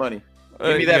them some money.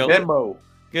 Give me that Venmo.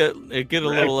 Get a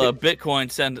little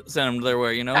Bitcoin. Send them their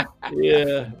way. Yeah,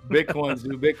 Bitcoins,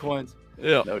 dude. Bitcoins.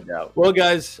 Yeah, no doubt. Well,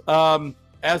 guys,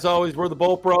 as always, we're the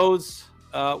Bowl Pros.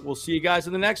 We'll see you guys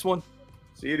in the next one.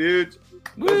 See you, dudes.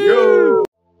 Let's go.